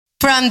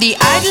From the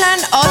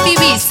island of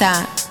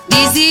Ibiza,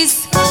 this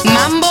is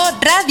Mambo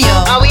Radio.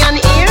 Are we on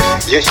the air?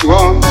 Yes, you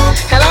are.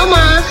 Hello,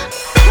 Ma.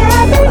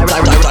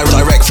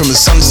 Direct from the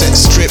Sunset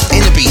Strip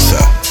in Ibiza.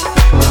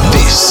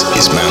 This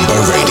is Mambo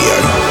Radio.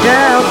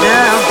 Down,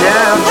 down,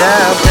 down,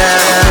 down,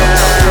 down.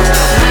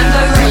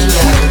 Mambo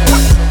Radio.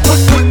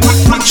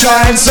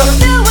 Trying some.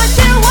 Do what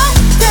you want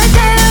to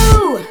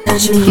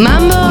do.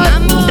 Mambo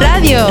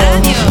Radio.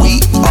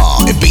 We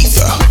are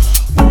Ibiza. Ibiza.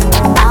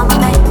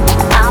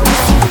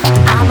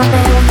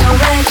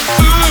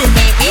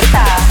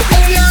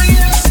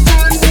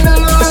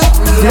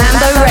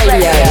 Mambo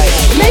Radio.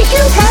 Make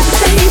you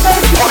happy.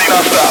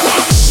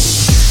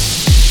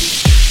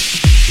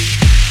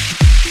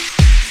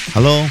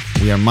 Hello,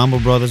 we are Mambo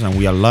Brothers and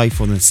we are live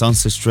from the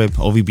Sunset Strip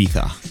of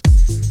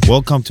Ibiza.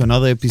 Welcome to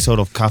another episode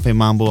of Cafe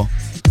Mambo.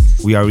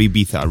 We are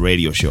Ibiza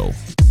radio show.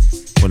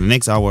 For the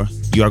next hour,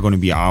 you are going to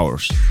be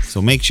ours.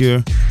 So make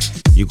sure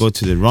you go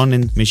to the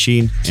running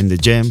machine in the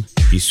gym,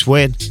 you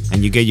sweat,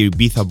 and you get your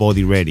Ibiza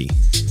body ready.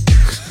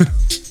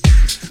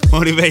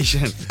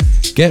 Motivation.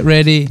 Get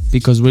ready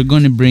because we're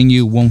going to bring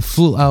you 1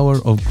 full hour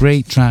of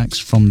great tracks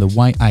from the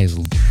White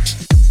Isle.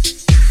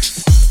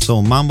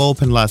 So Mambo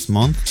opened last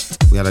month.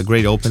 We had a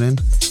great opening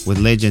with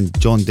legend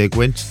John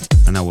Digweed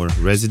and our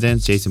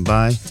residents Jason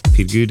Bai,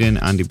 Pete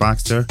Gooden, Andy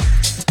Baxter,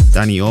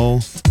 Danny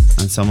O,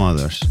 and some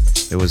others.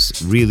 It was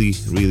really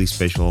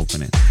special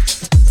opening.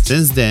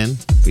 Since then,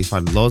 we've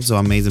had lots of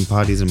amazing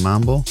parties in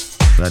Mambo.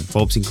 We had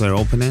Bob Sinclair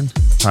opening,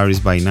 Paris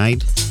by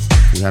Night.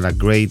 We had a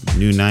great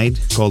new night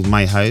called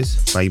My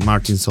House by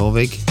Martin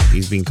Solveig.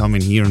 He's been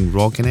coming here and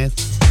rocking it.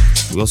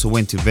 We also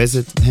went to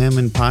visit him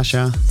in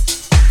Pasha.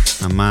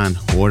 And man,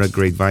 what a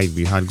great vibe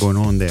we had going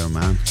on there,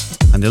 man.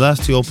 And the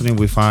last two openings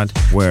we've had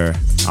were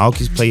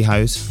Aoki's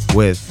Playhouse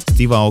with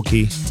Steve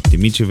Aoki,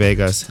 Dimitri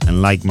Vegas,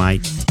 and Like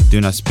Mike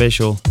doing a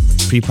special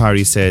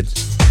pre-party set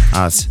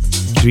as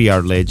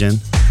 3R legend.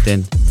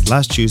 Then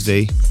last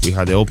Tuesday we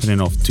had the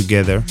opening of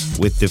Together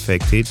with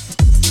Defected,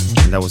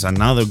 and that was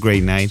another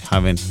great night,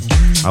 having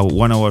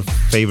one of our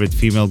favorite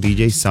female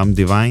DJs, Sam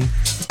Divine,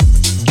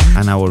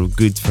 and our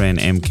good friend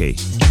MK.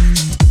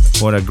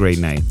 What a great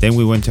night. Then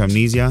we went to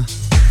Amnesia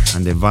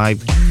and the vibe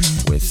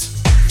was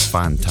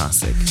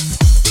fantastic.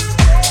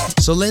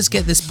 So let's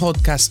get this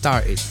podcast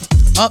started.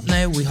 Up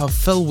now we have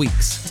Phil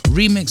Weeks,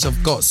 remix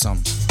of Got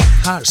Some,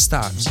 Heart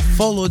Starts,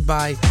 followed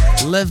by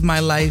Live My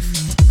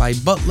Life by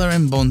Butler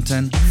and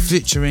Bonton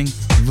featuring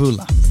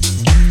Vula.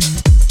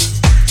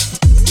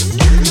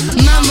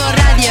 Mambo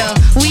Radio.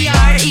 We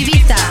are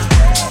Ibiza.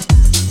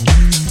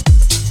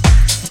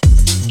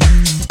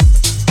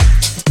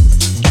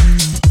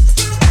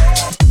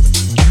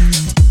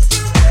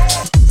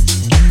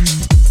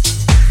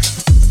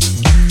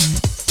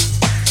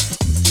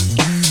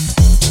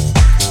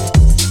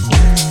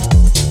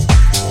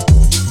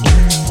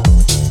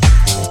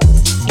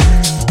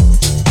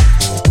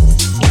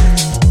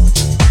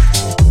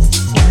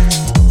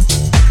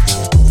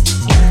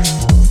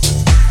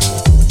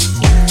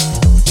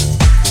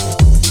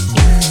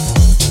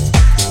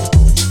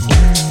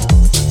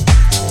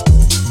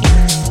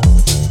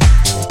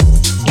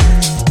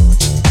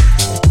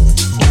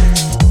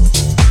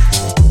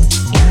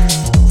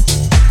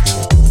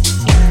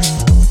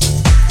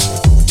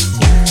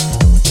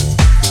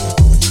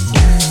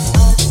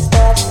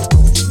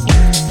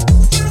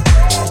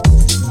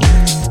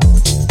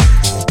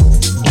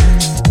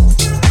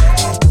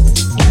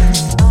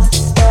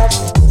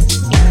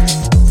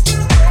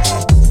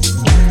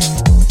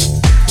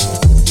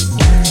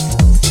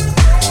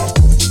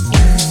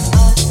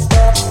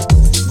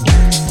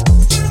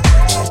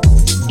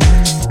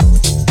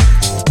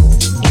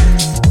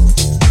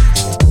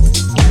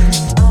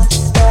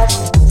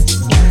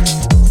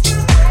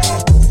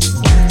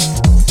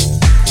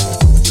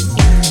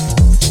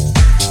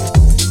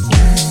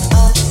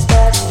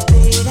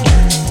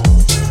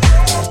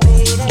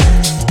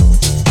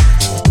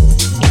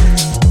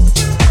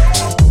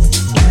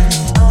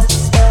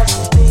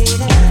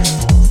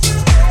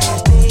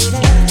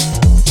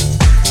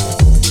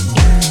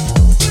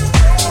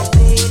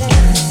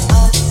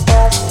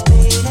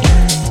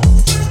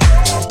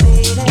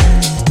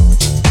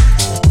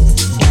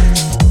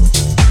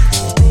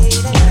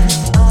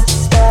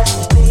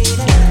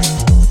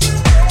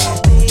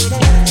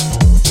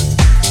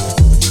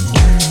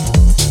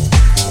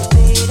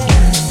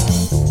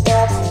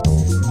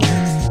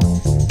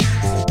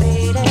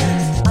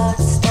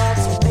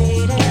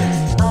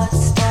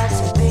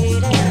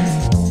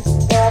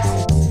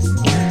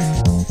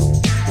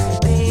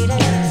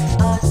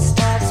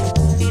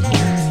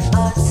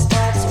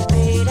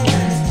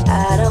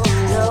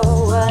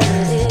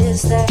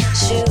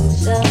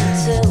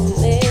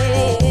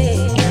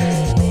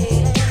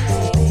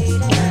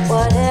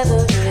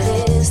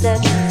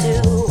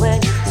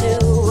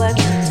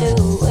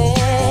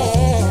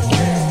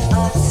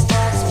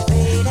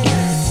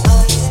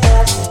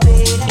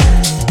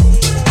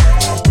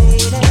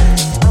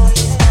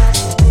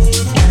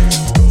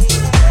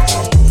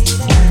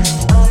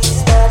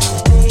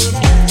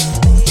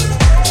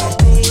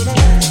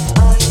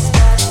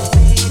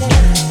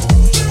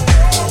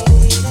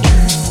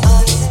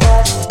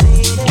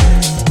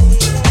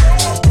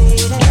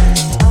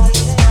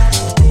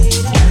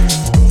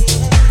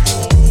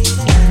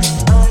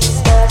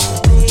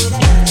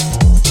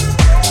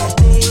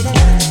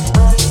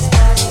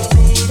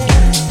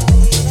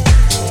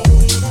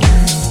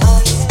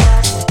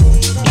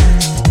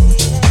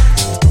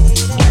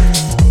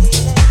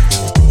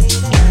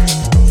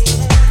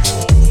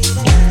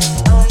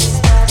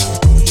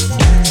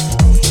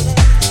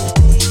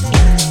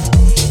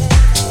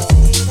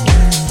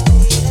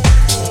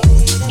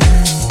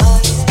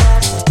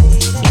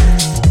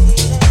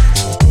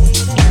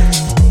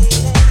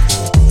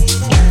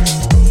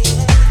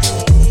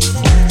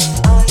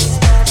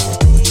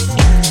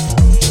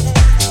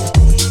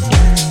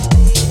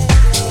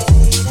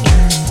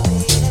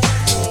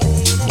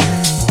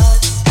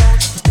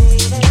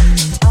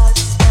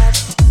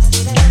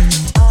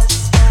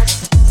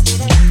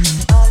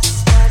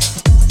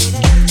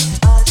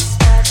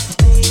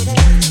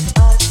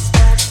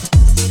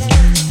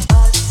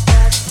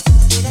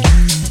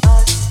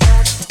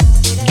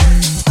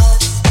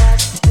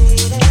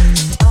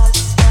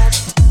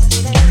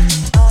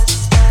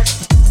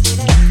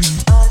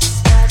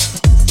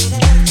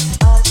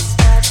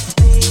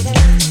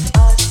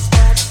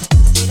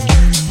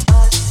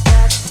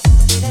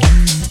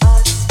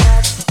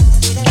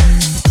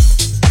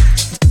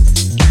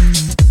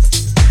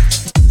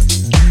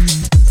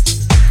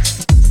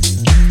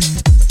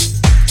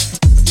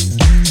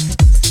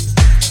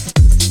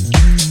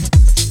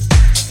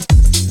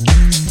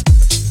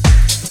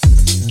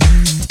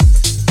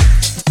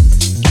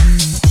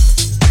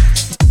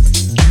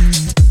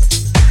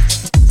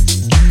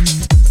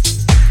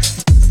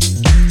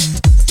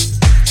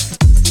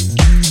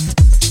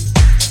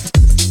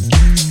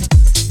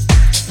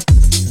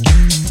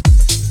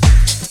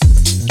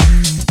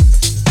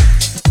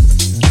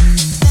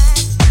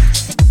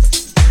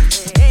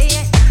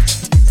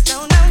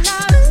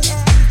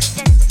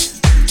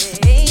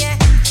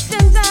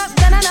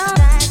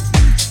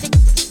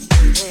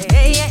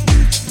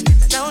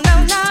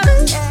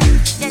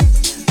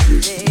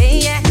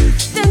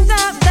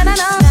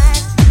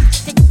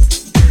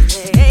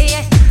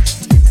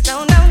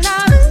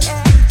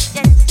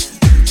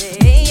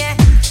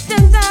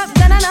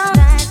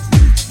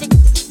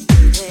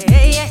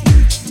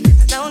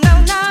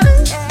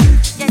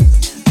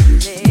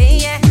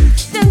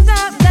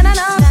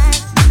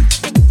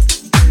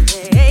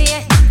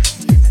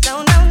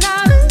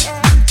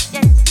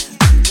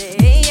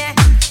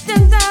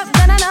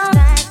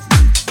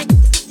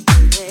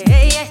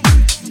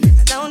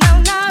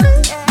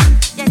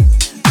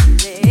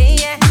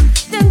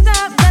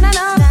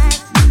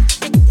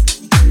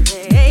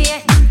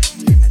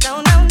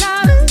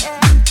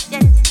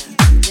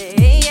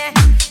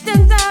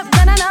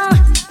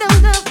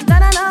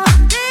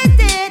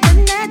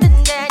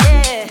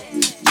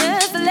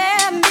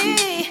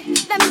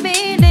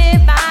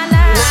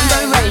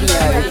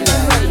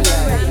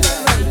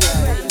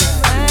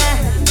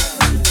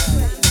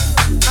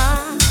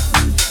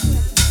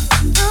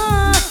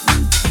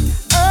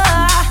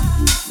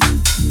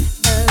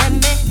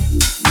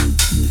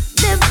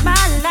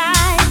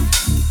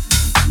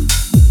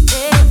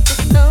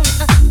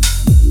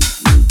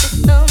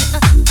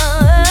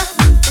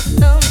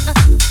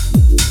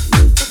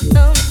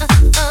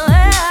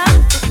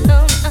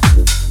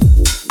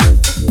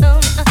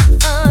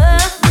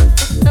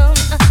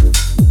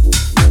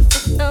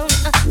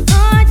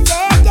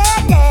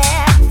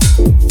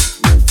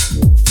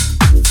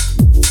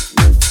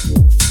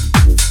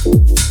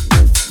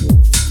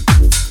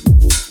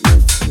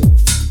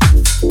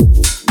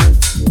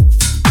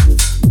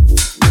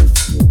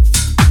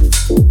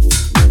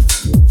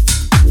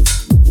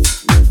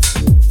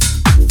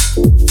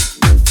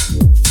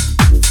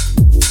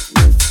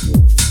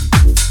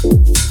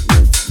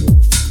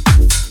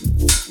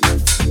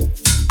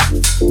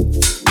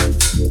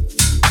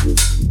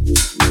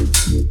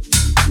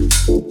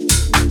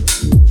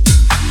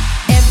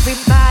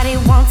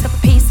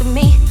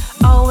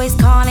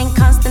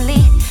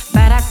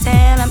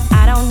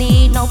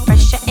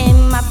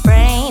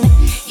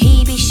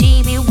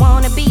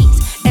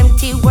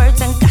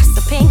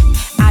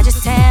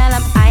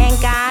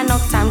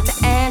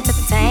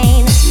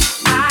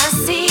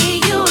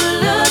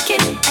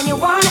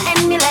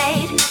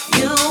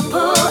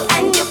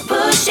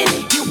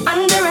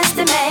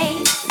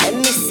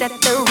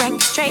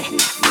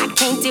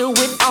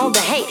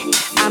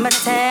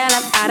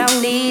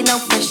 need no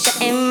pressure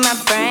in my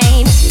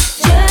brain.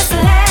 Just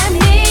let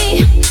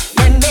me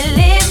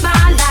live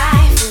my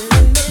life.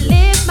 Let me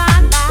live my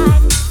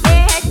life.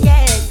 Yeah,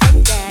 yeah,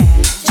 yeah, yeah.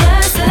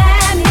 Just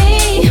let me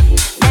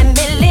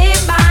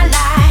live my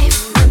life.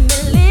 Let me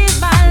live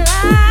my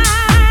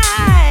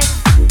life.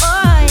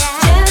 Oh yeah.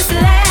 Just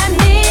let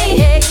me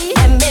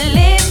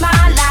live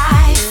my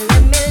life.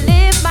 Let me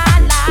live my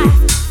life.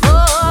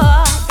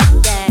 Oh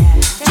yeah.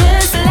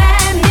 Just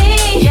let me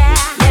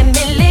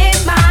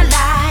live my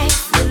life.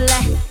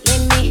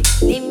 Leave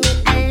me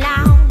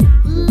alone.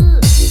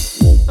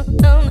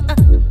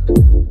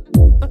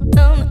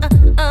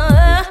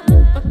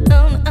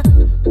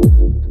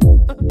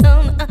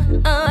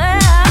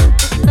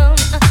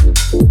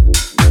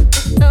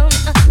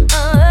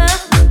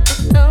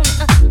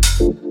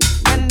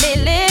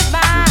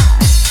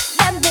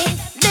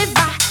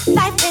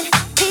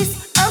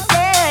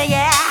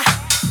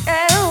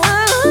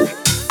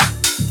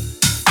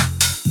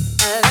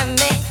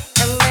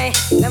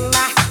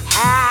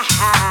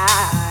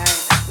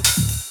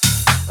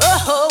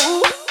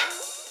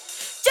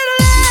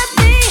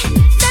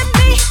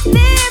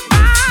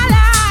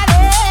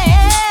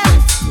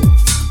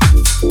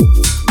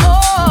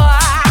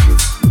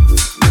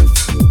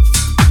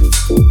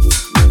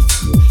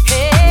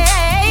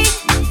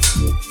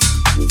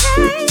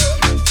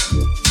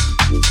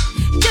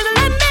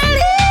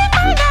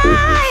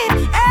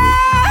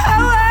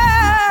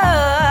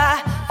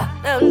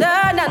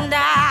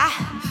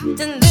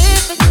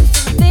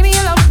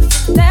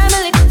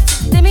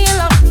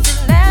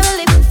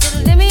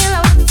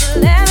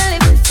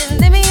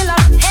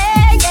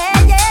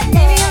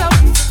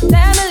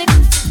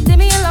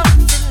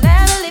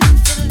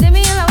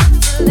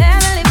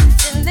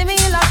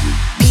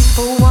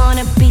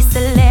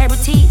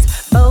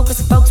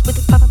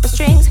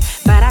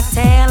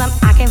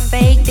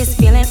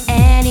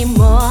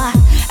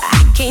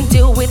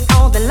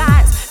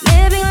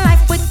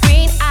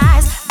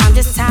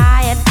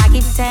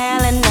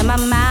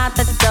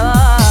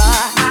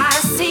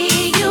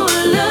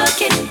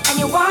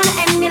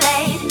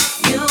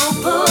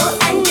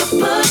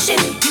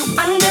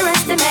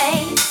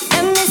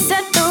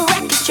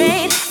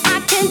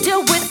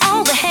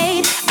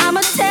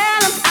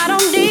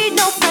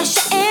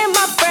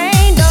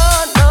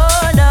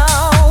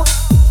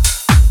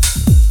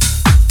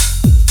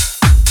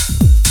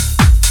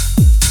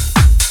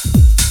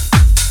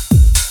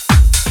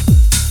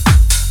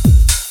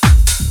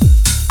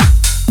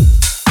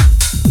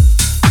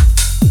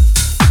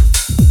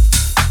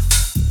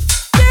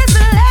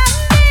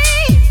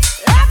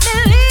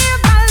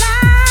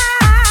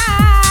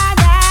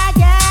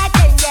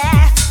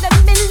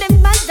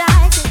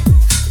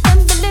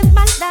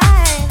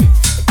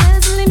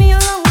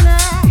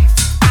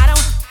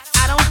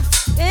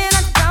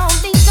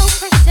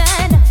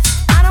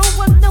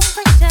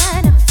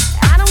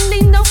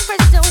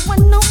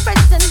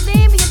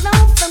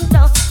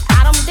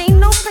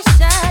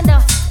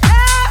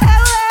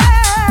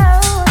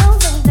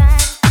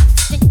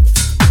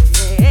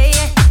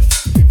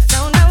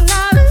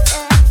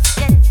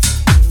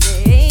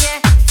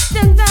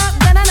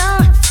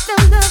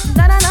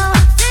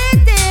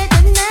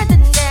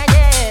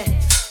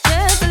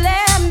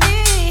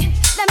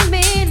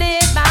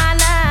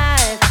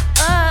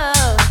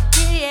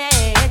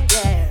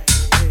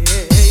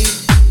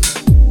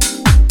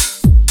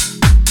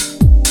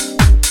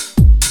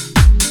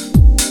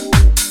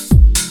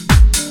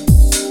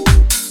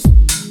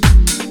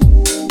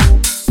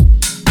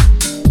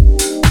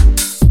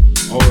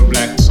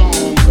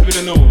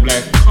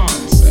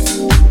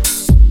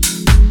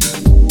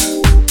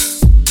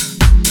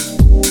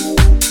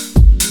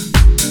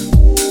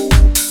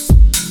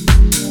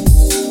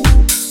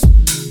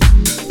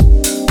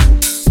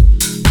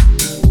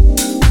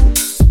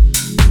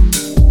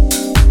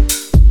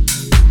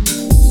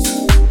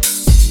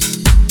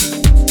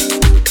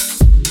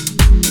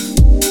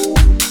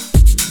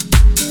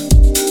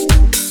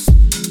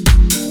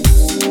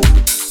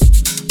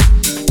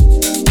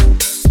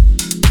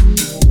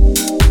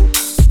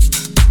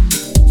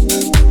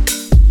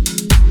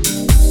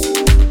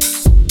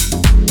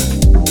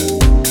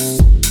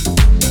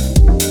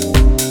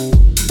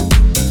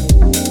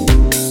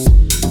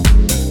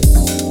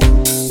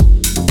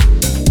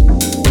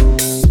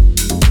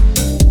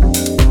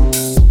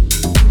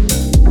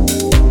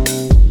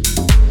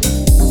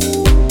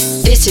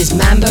 This is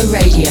Mambo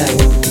Radio.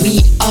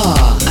 We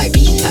are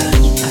Ibiza.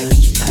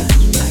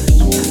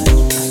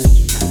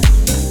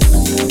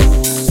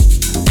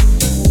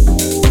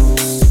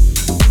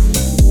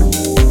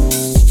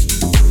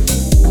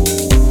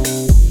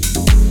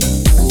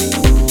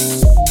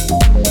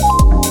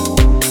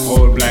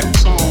 All black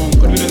song,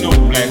 but in a no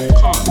black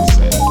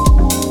concept.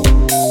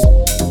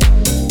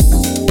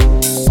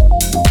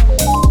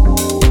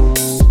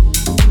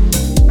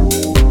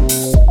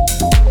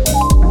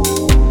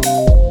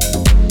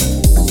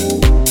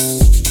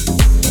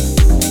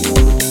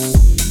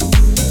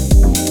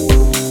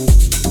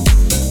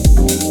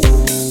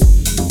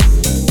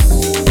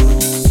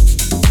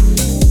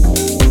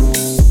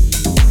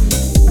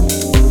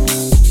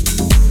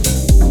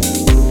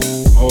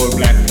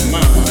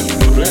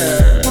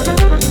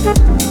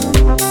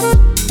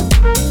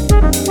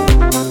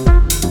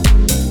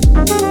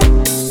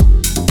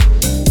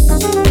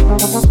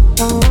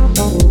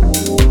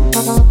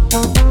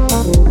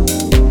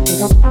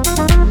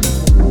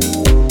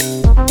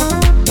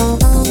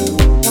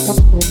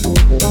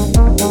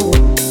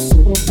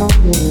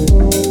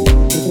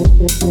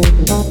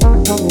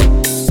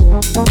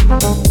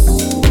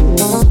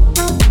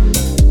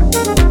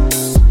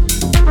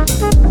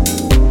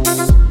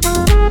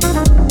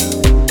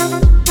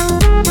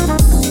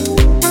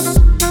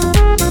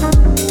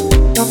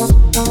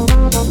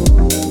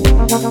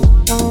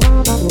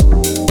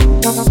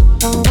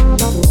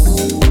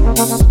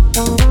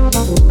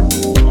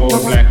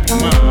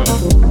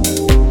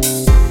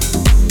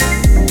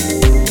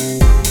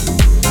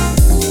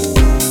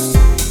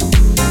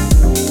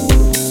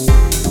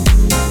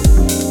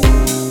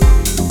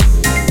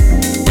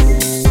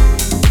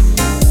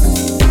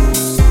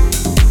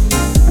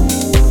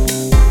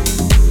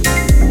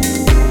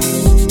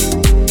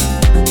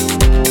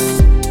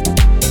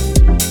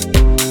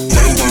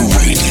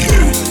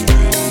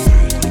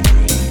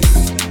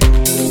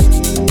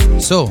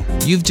 So,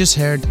 you've just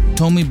heard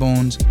Tommy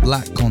Bone's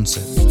Black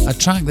Concert, a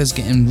track that's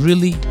getting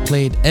really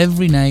played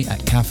every night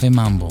at Cafe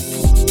Mambo.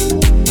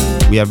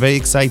 We are very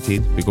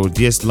excited because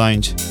this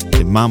launched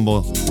the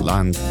Mambo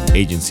Land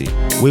Agency.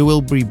 We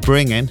will be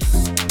bringing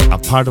a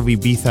part of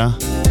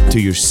Ibiza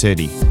to your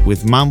city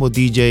with Mambo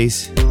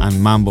DJs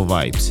and Mambo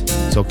vibes.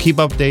 So keep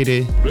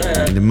updated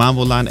in the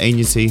Mambo Land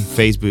Agency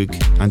Facebook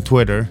and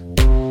Twitter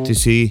to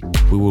see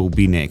who will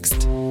be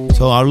next.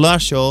 So our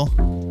last show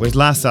was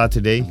last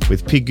Saturday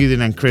with Pete Gooden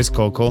and Chris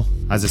Coco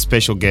as a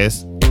special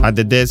guest at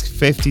the desk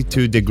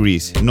 52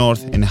 degrees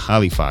north in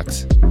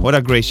Halifax. What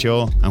a great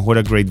show and what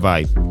a great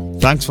vibe.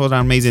 Thanks for the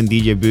amazing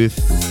DJ booth.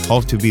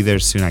 Hope to be there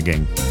soon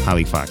again,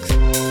 Halifax.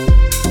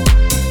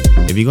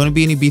 If you're going to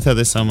be in Ibiza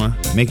this summer,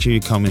 make sure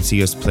you come and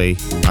see us play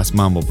as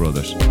Mambo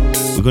Brothers.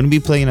 We're going to be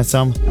playing at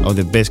some of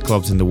the best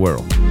clubs in the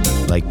world,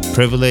 like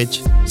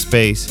Privilege,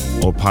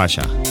 Space or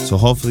Pasha. So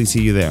hopefully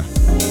see you there.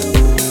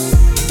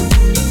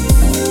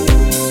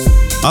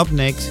 Up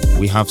next,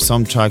 we have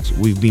some tracks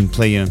we've been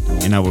playing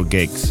in our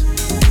gigs.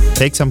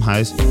 Take Some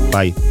House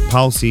by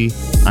Paul C.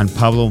 and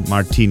Pablo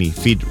Martini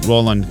feat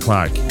Roland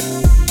Clark.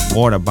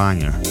 What a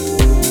banger.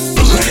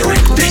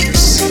 Lyric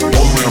Beats on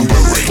Mambo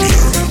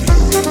Radio.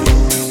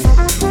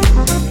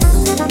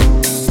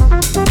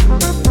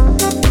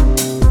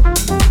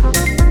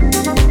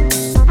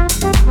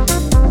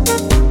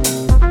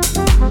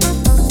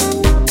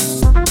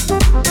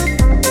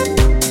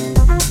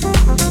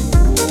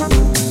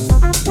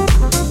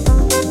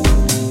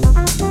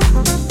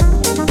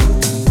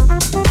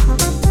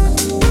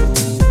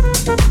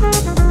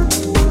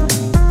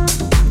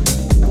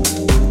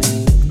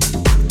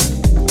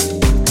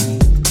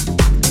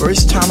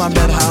 First time I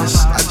met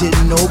House, I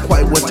didn't know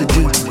quite what to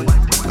do.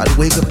 I'd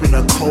wake up in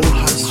a cold,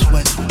 hot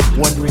sweat,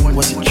 wondering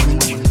was it true?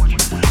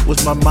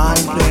 Was my mind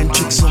playing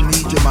tricks on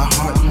me? Did my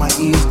heart and my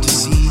ears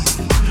deceive?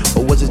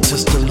 Or was it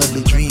just a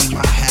lovely dream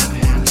I had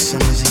one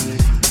summer's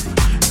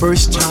eve?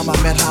 First time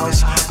I met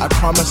House, I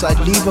promised I'd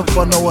leave her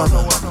for no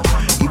other,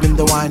 even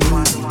though I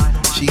knew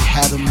she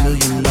had a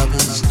million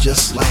lovers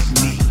just like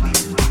me,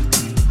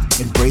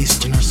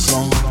 embraced in her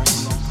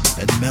songs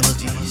and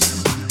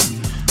melodies,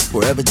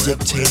 forever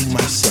dictating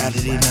my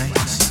Saturday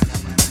nights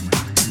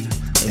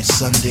and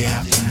Sunday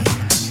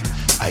afternoons.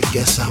 I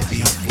guess I'll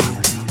be a fool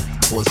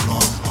for as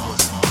long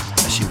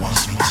as she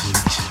wants me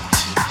to.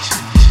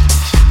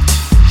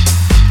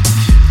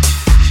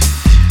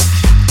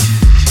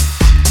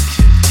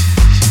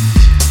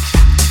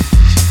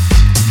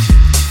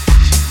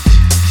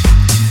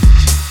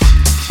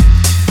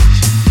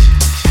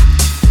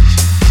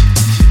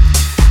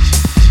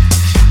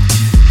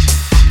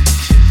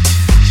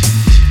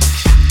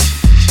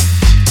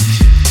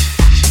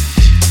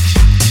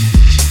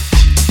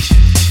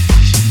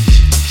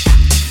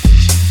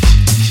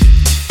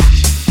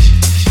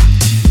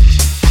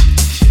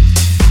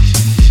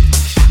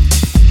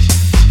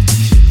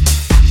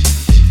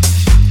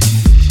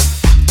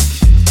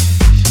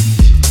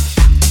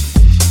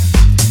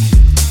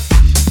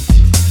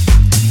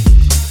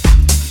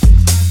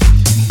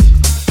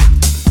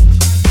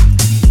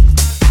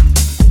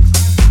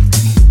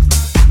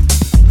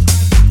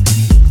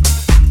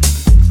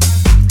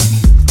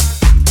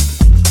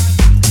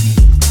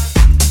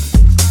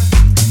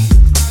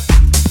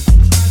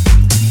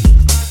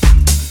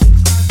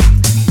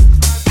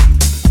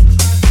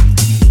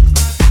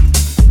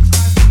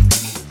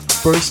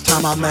 First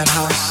time I met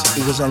House,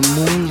 it was a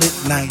moonlit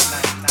night.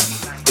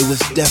 It was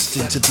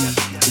destined to be,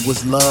 it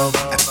was love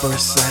at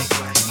first sight.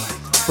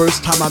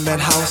 First time I met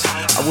House,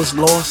 I was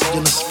lost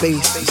in a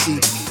space. You see,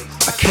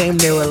 I came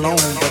there alone,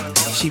 but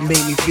she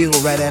made me feel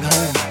right at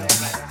home.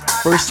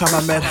 First time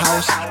I met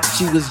House,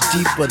 she was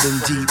deeper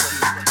than deep.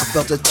 I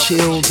felt a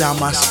chill down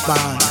my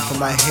spine, from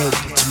my head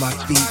to my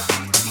feet.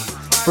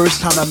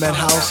 First time I met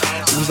House,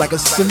 it was like a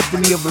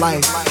symphony of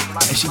life,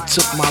 and she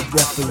took my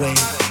breath away.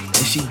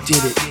 And she did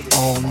it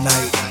all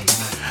night.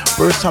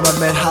 First time I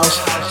met House,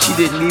 she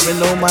didn't even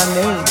know my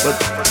name, but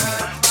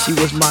she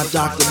was my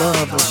Dr.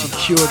 Love and she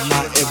cured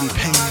my every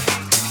pain.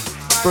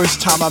 First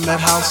time I met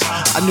House,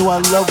 I knew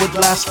our love would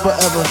last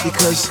forever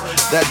because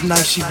that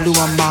night she blew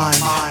my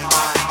mind.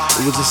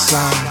 It was a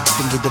sign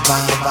from the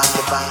divine.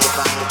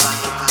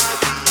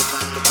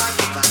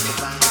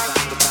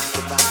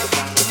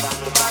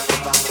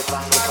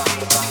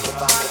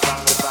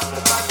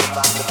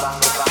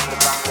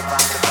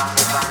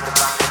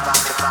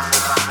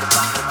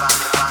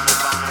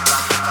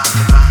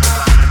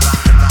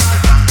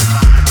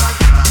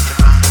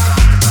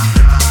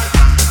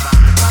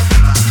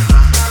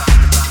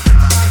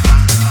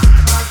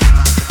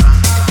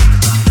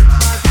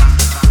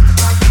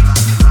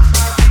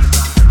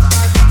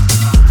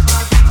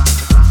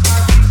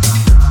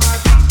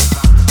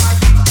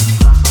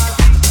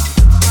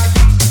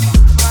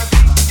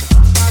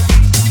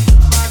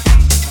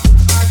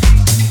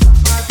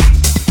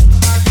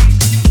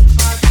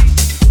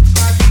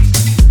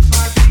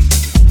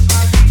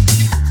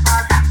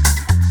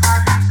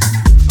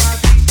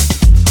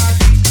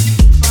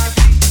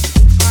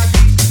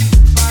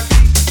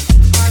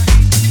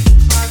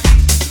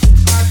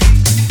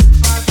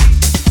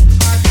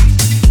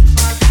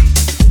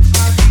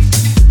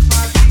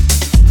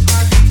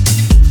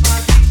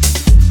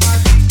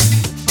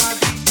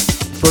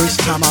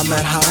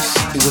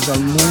 was a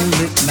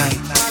moonlit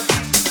night.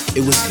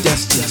 It was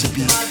destined to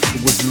be.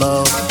 It was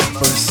love at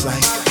first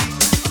sight.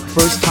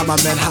 First time I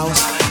met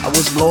House, I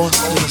was lost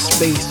in a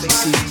space. You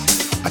see,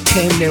 I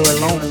came there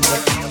alone,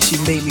 but she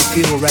made me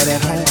feel right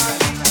at home.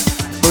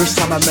 First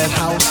time I met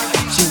House,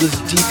 she was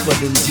deeper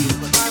than deep.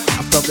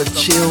 I felt a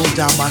chill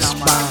down my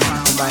spine,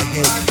 from my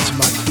head to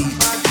my feet.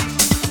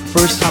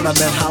 First time I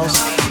met House,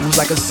 it was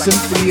like a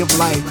symphony of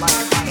life,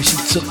 and she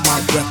took my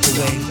breath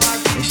away,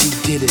 and she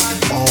did it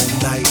all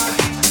night.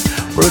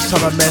 First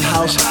time I met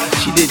House,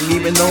 she didn't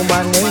even know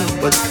my name,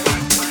 but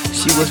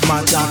she was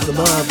my Dr.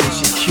 Love, and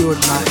she cured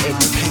my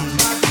every pain.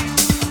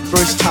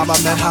 First time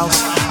I met House,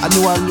 I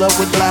knew our love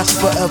would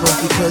last forever,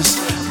 because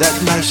that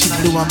night she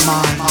blew my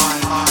mind.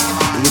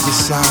 It was a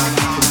sign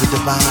from the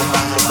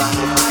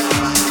divine.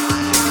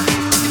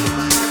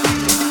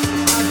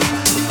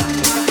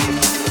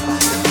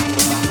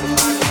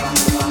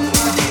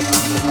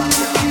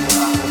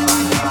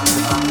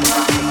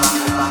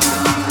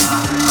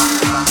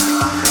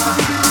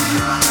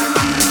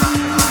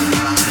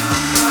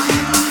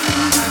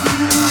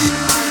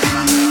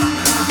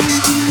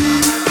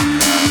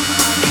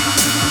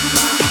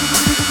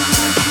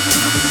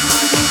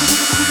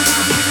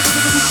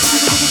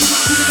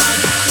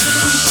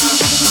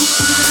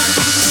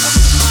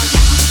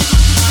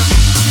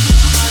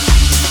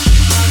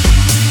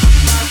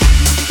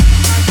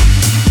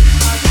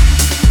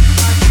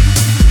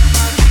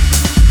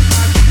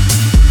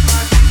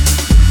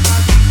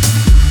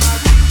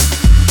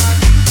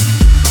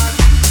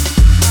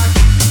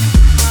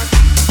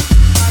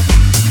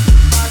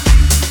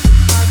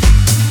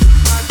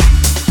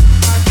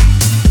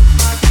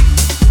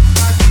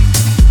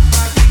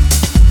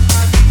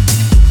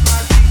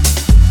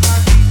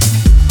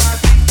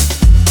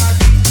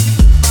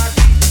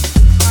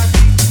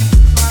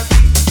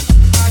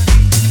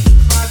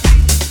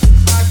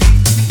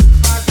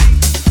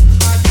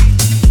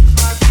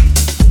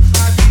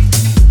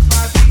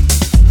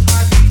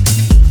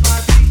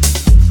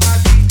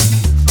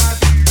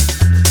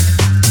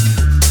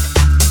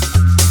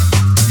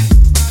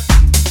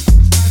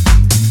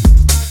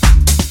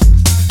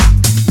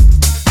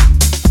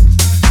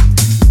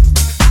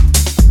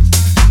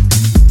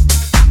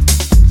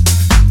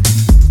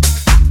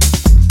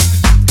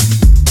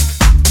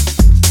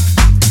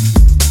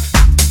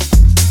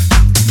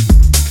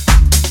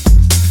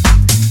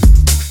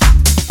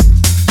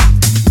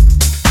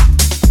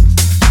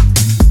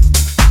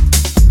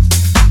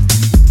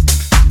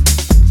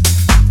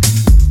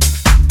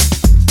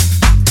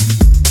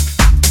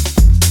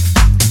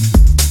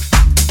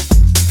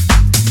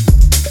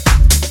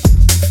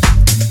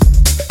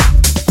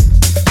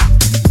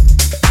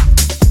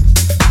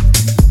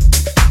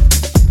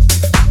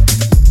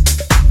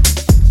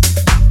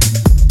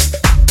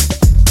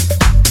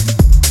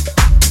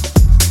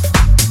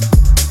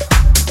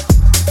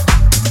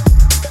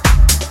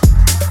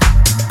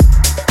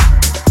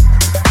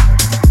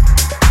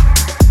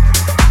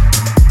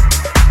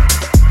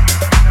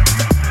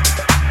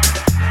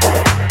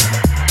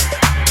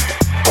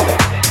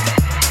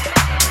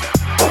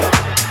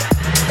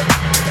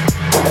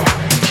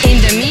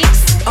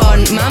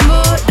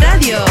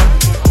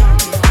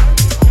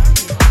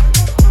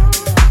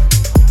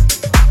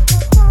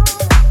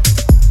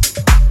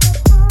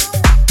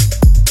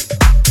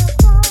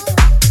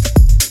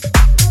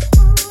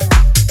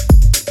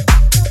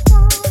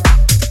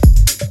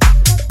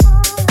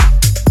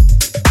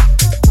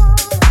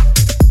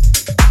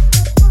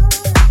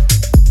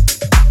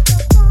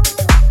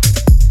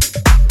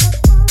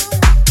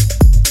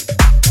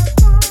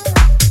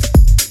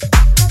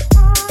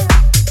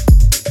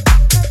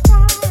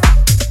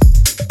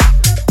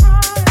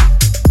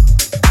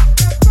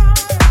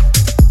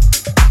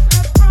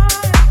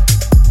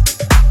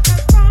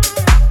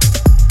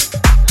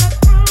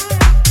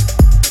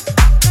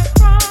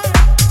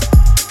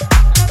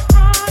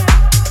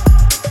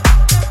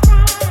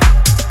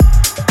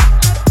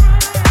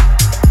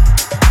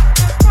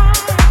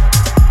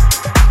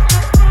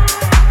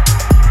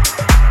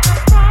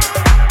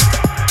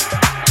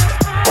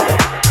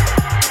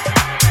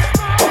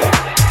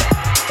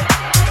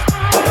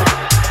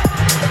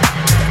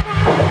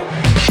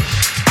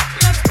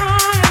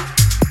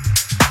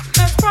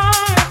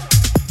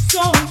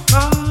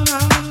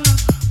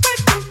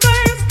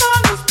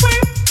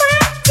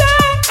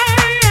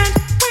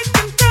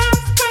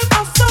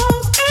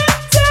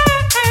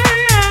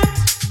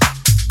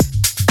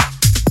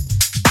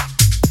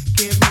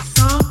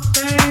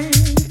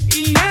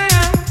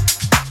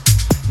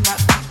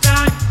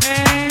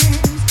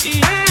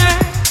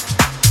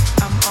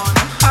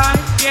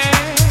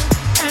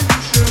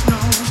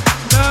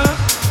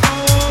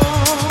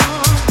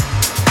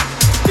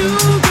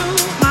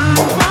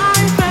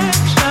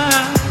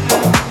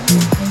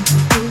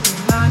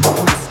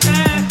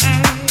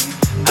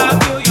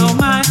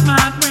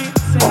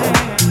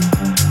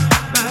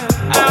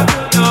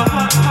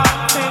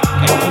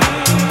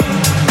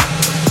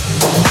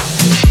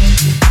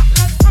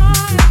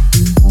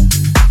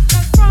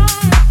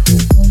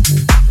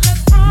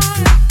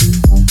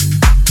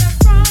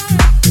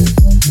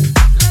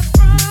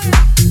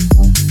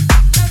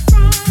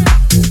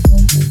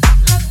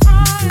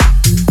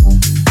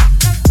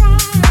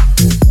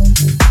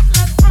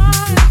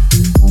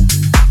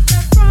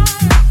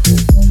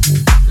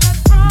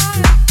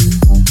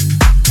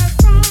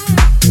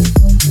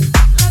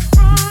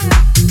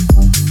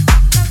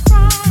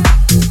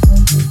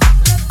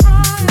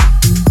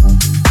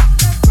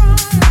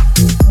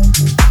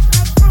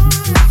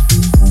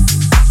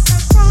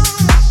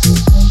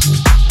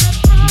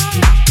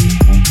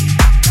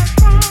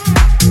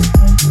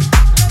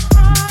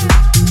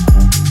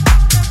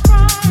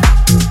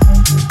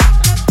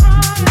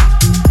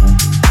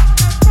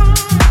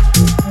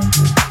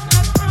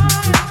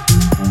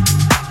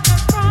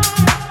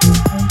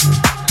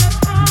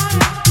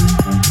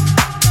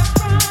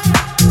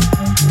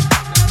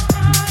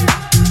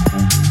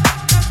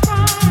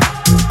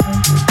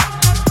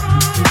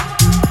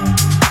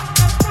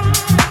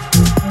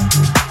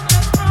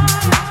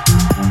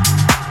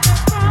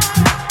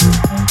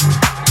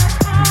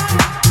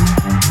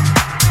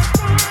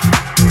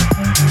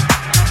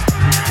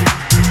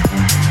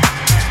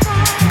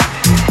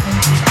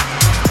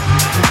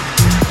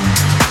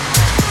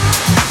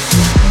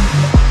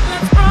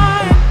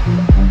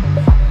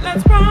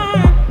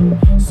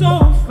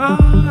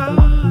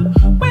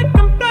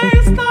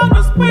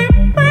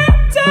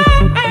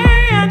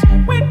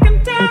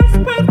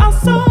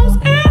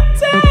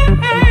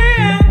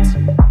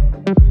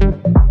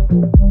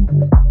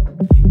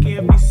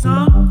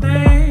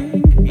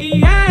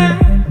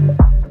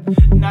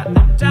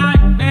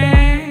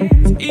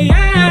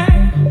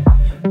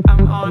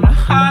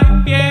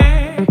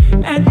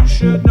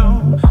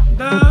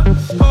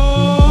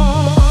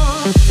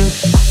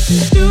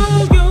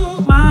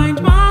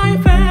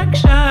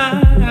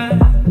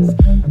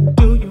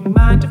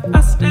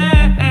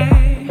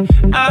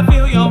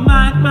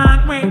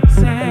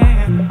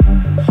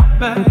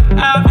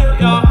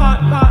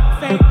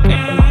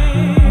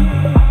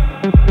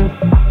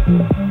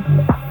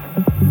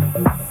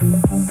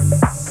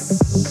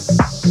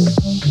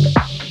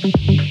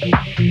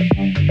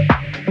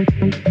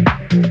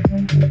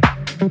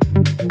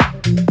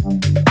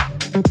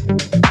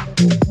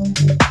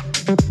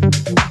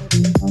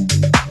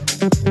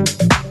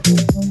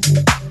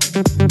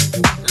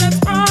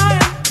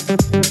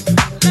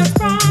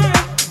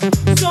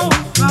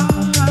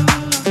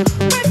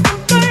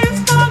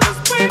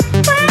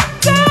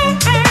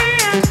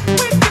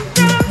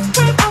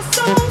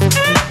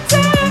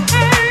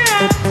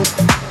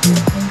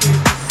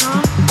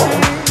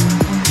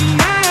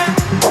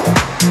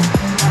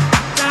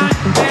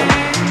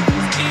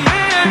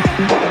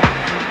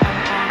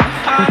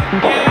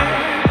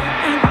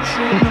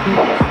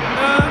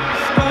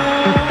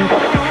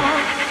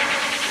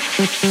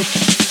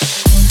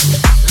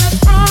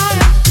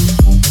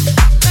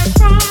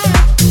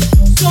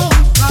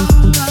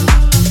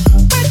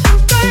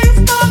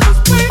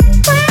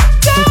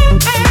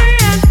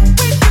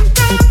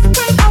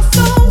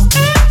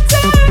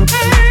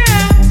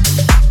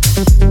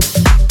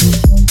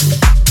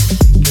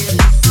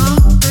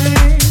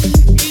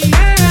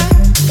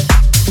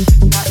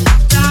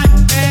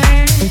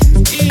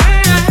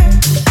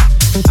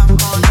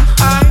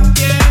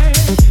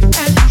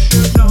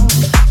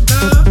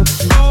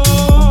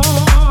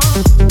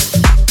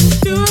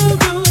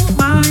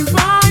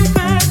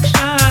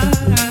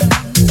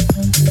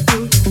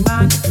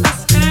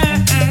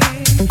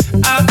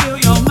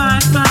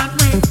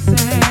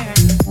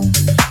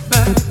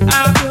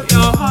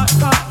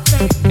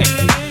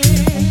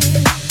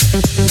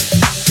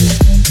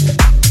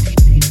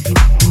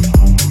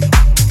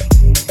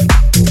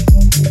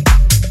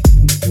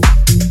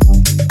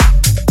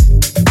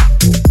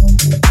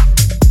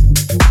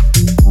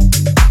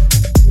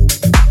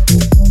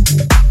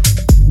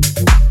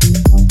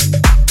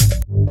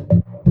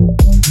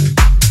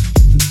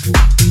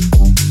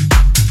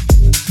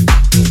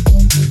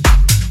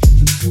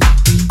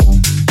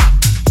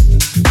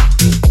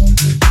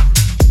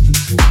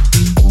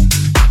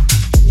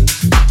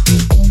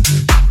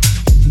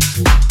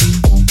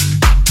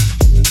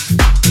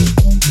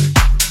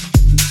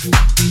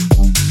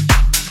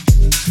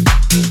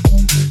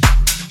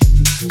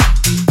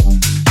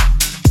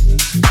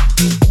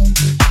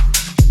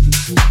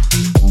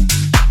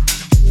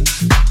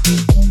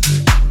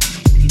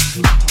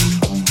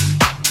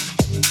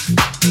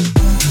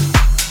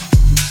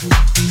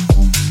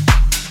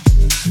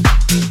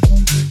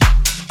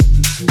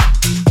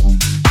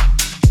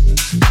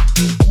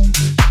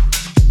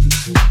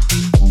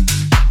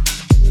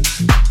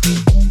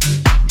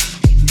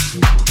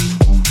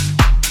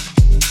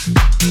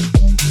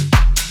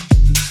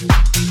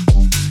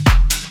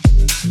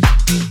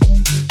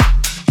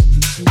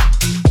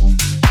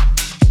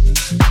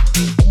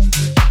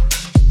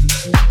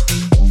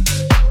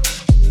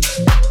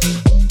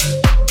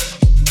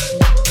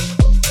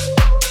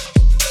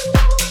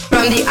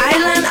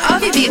 Island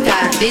of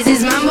Ibiza. This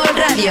is Mambo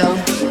Radio.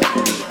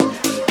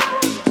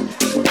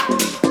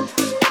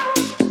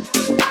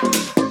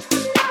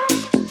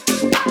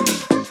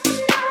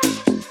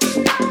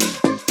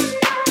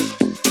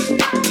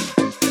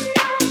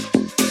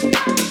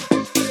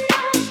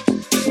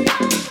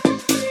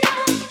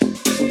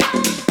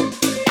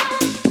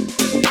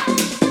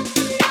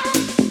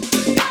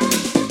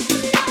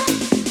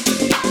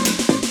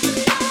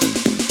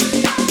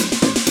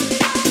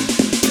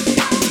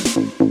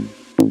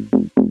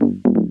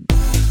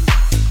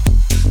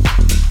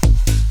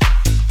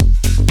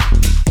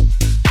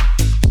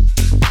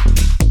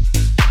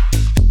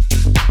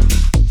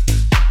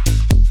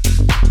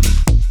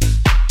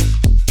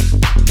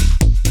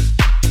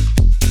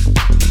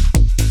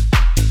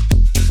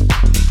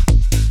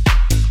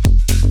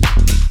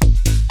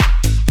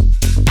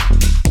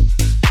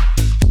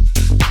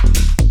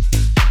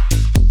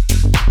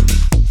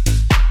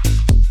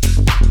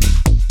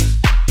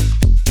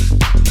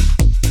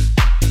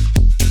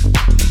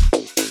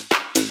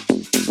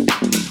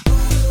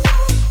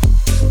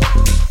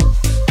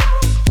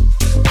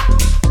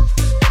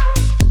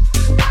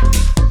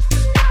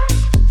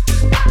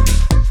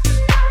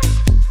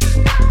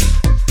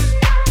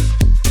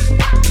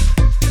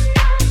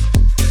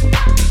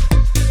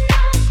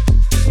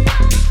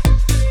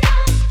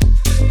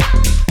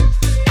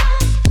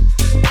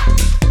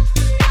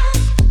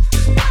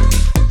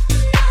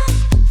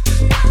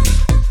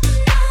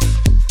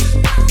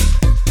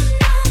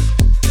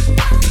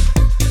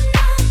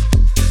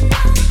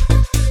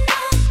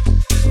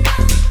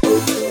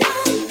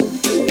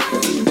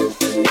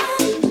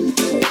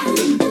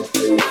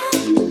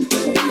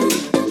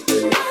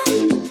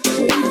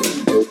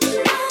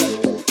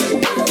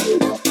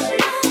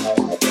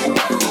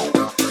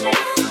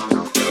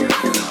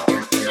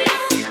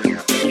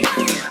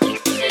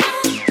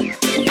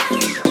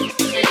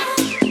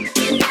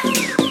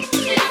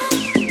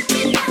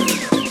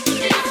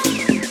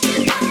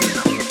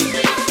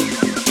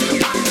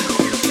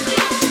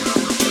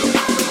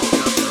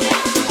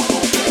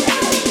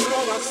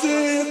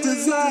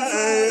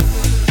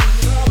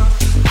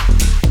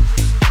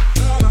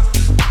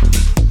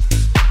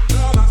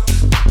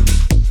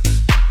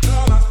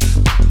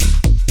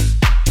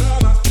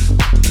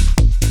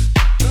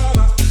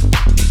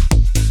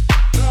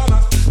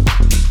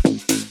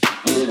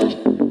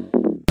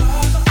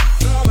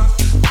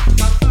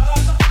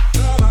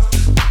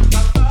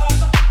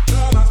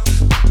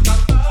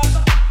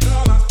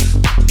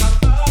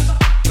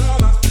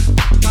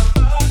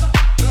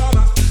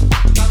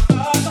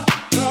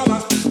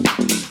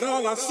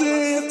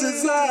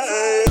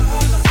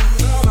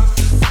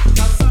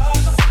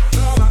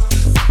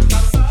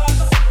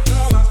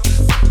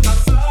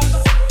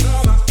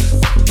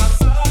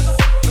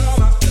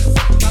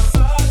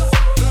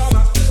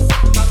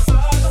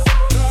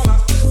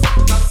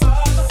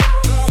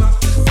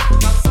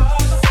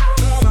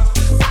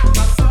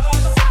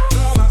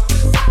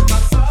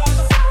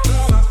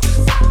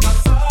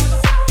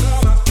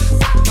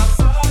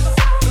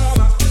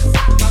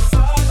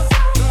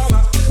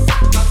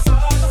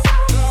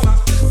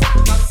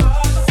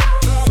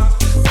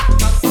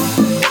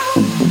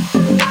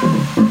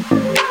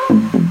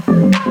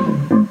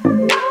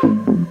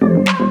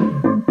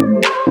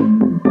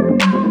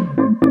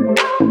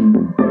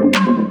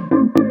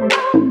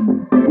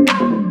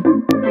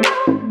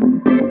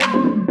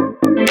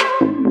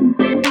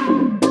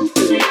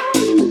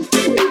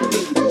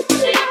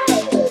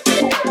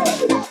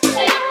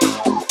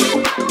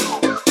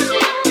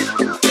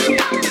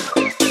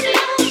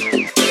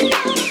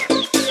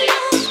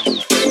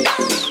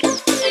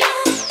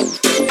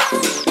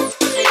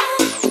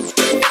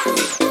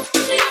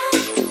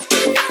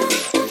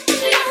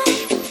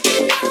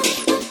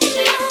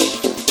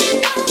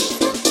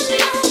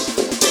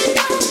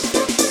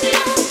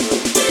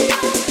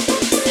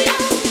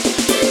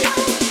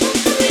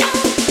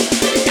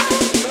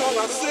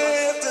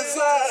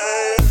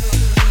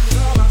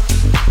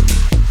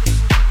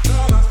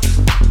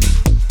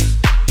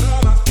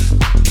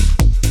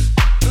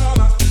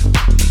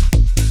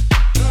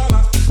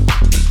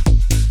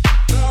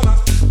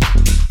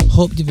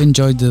 Hope you've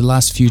enjoyed the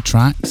last few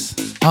tracks.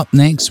 Up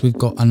next, we've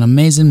got an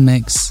amazing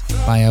mix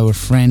by our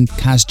friend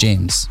Cass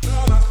James.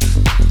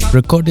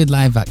 Recorded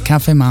live at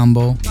Cafe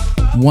Mambo,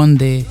 one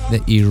day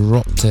that he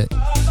rocked it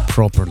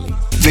properly.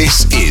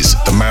 This is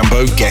the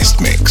Mambo Guest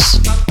Mix.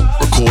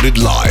 Recorded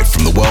live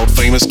from the world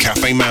famous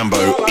Cafe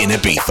Mambo in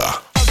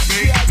Ibiza.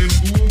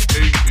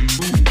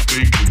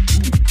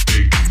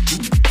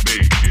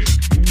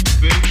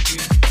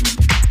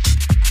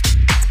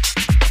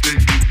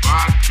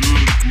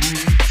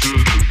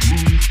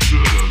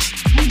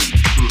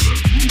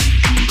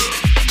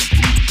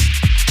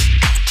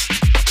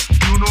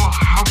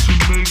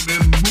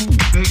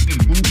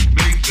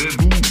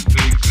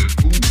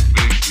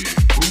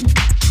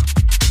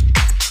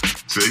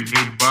 Take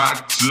me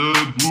back to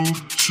the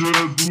groove, to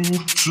the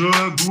groove, to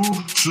the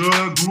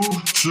groove,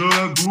 to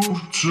the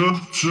groove, to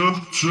the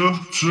groove,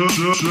 to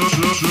the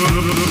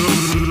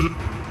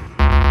groove,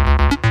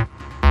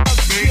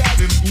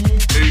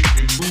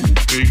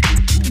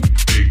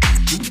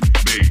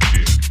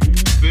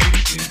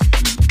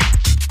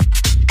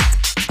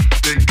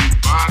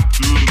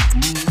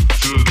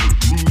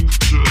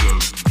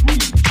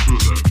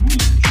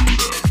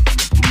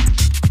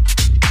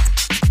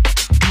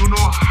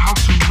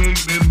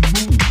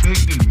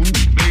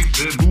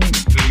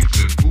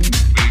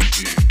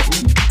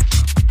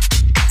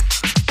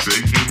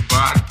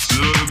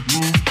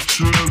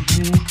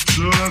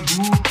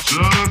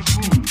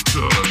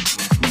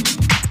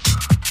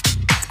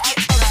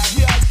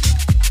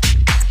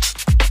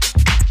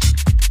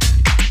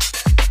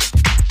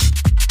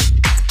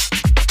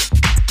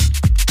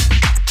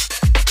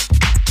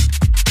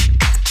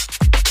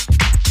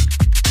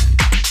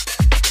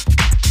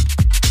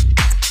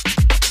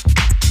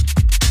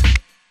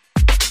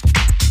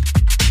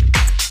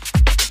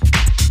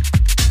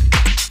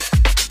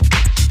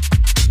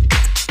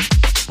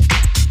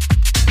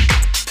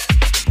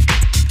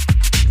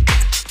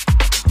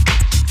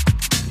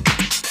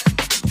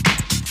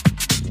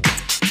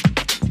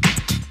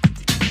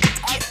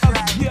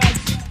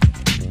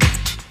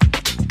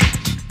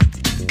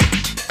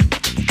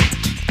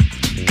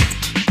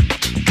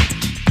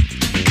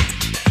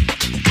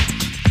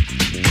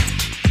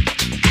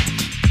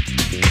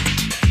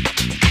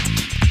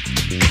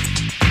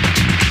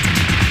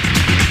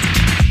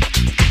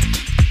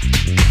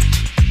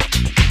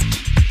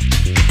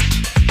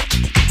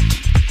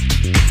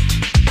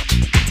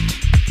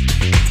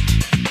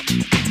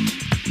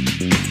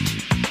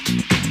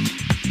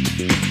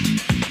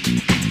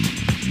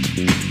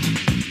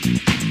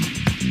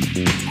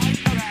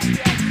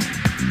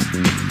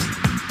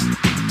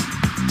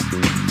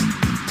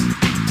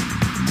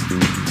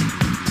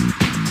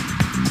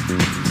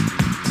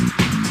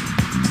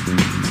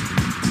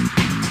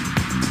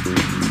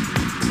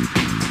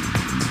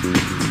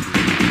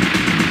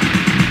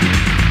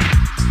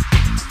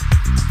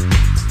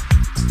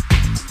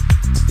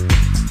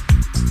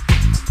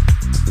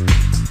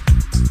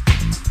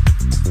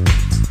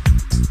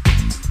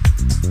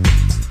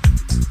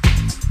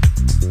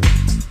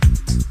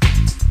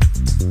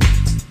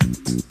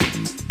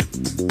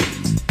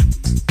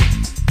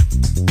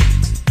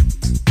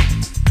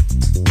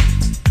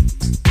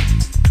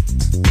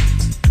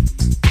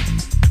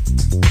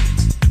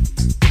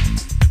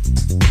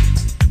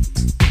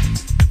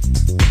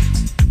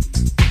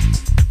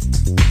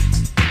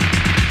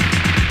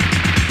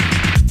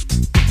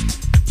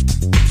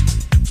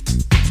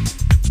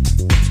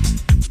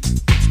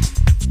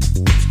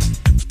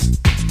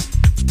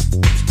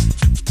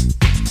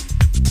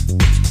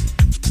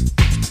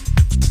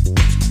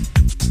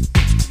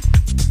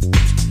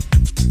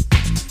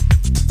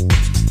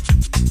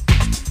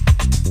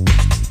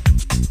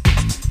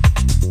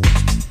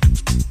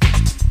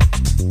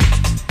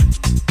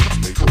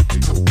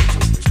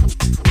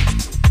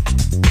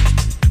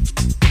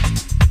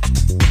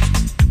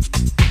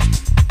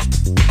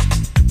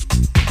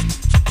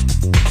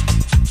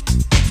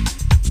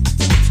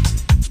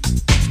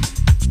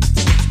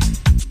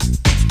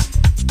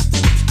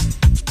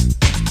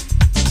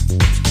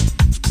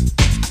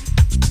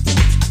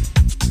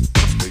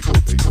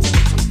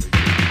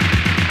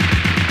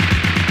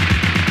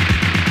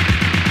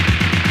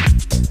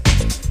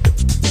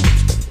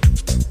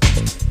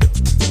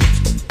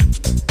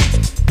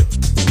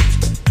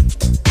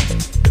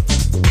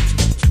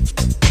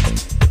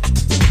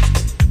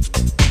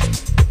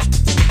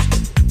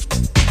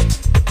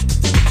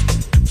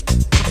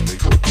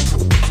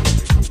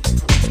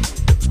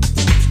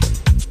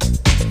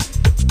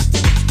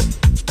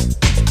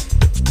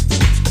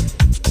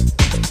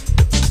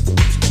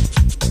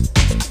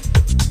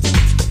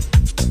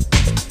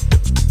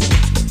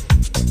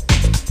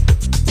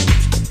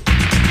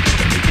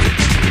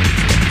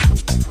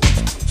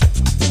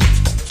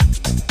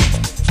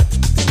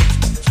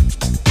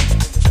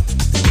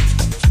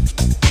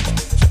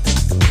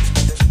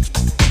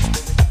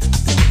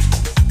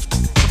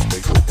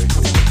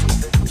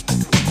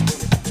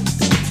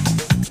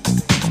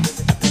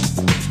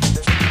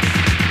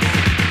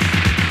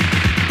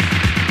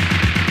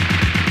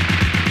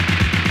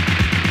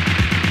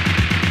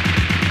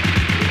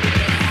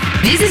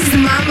 This is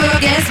Mambo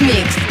guest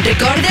mix,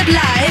 recorded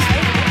live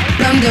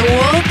from the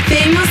world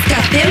famous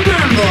Café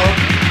Mambo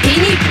in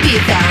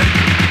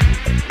Ibiza.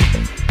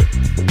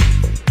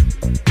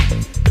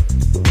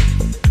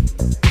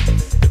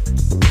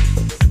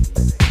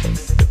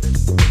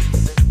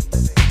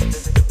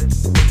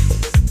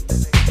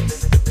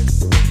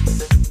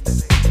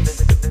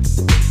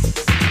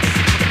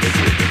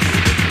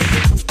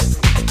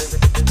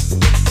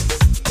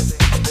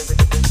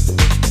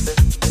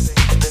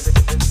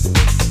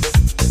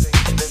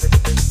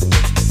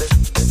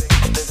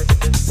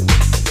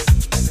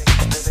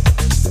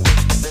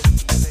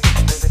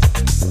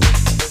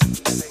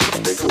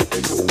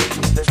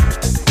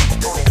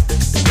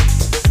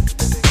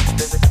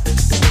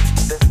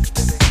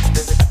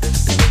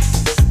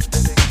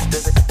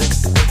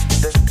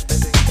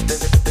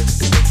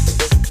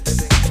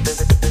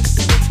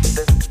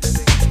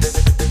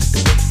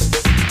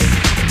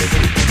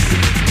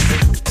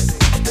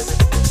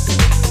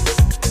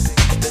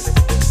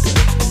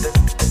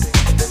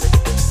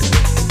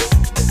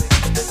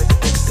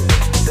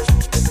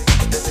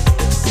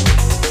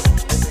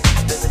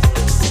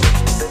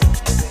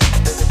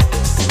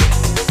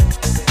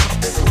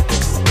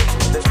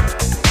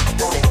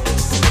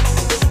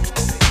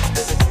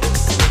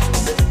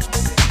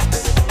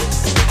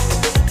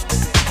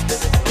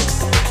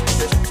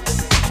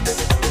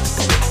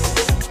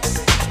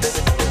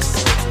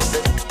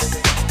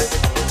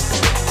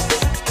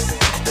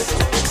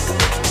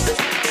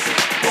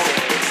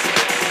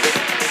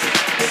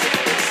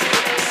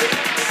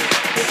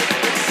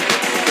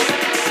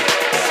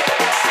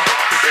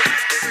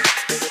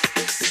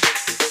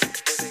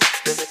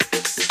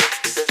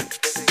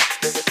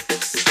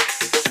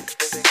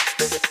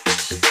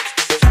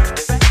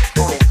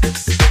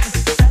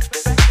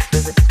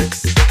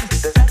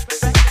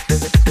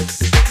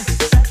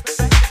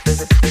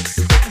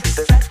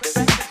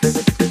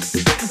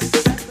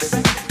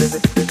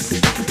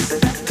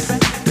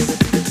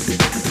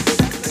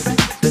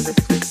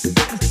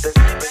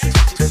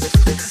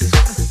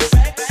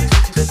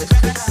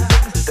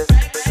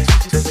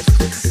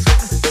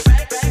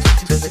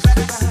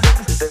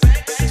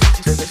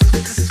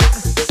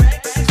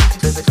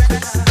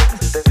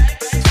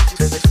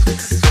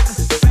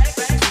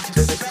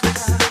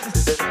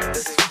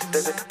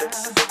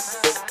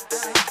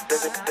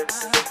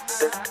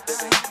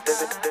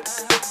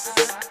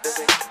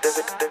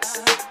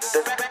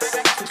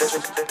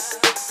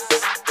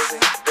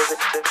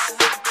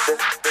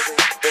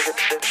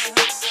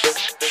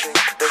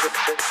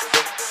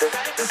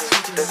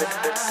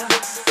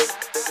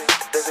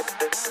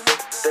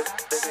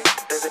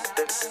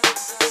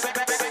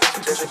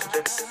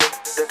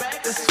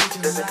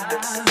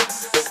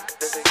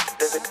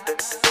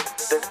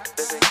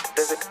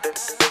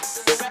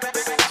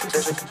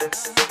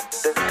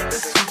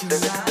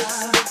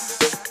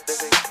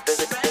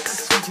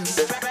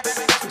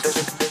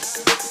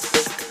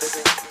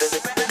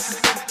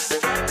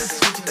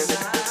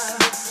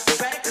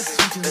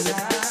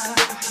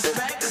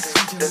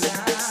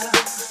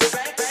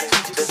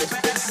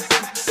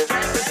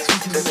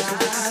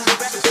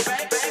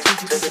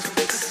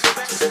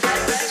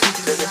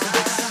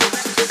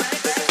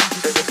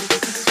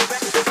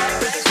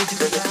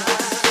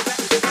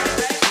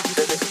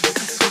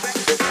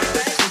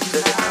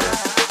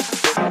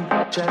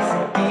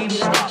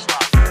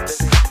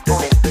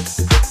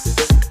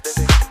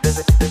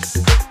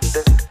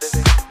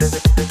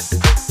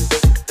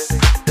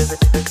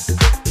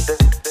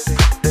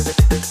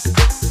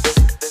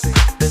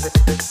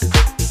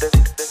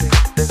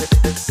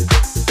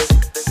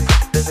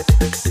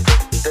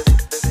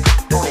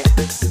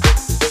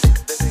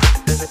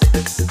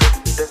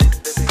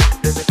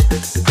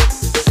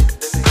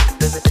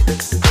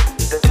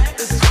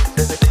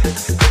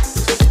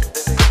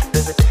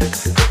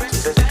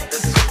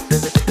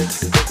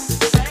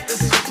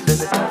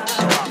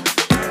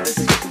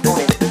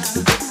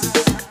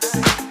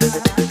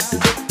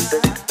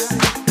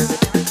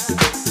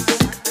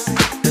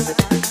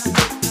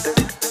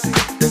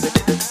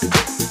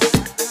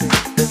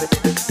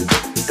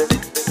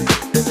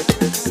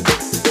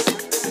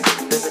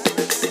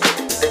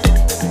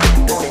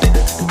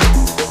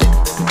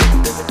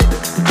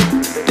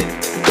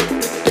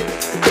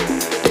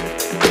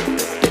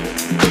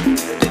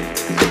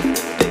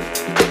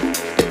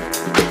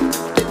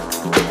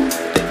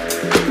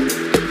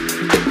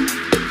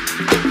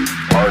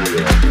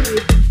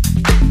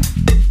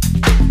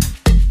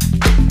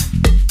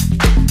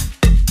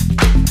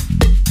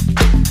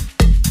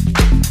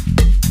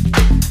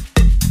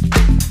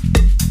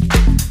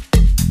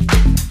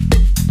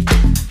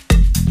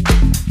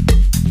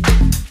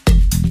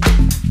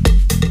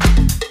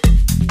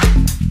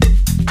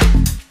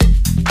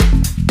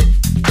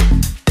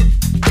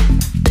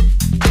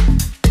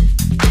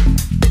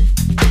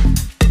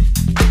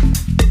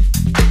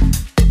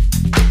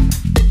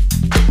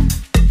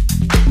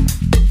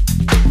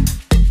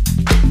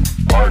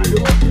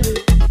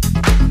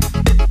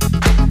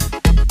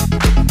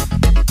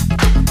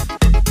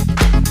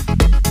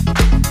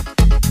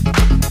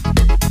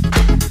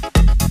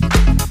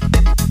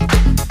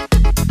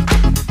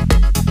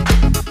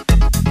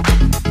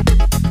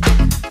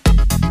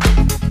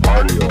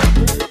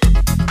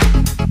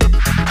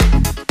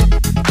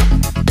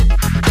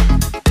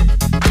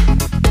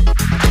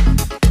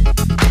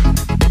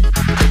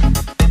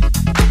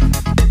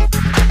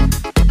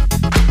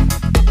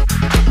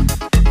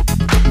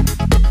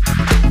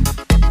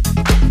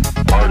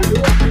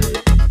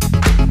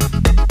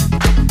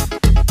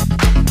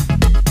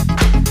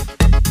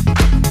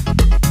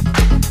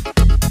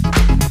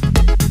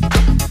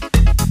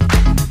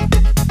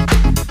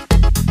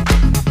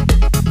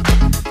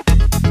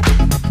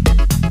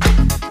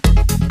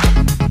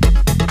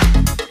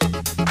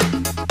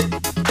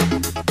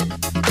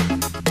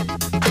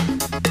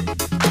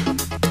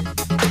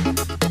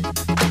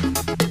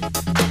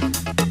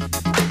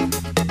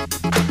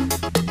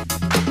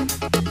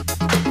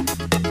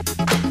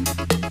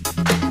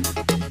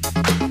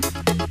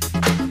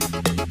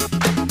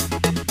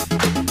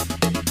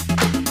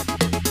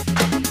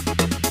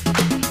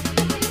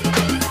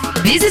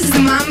 This is the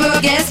Mambo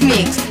guest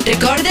mix,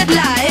 recorded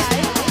live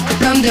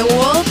from the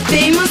world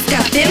famous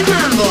Café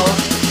Mambo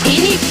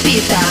in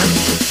Ibiza.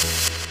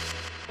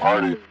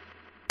 Party.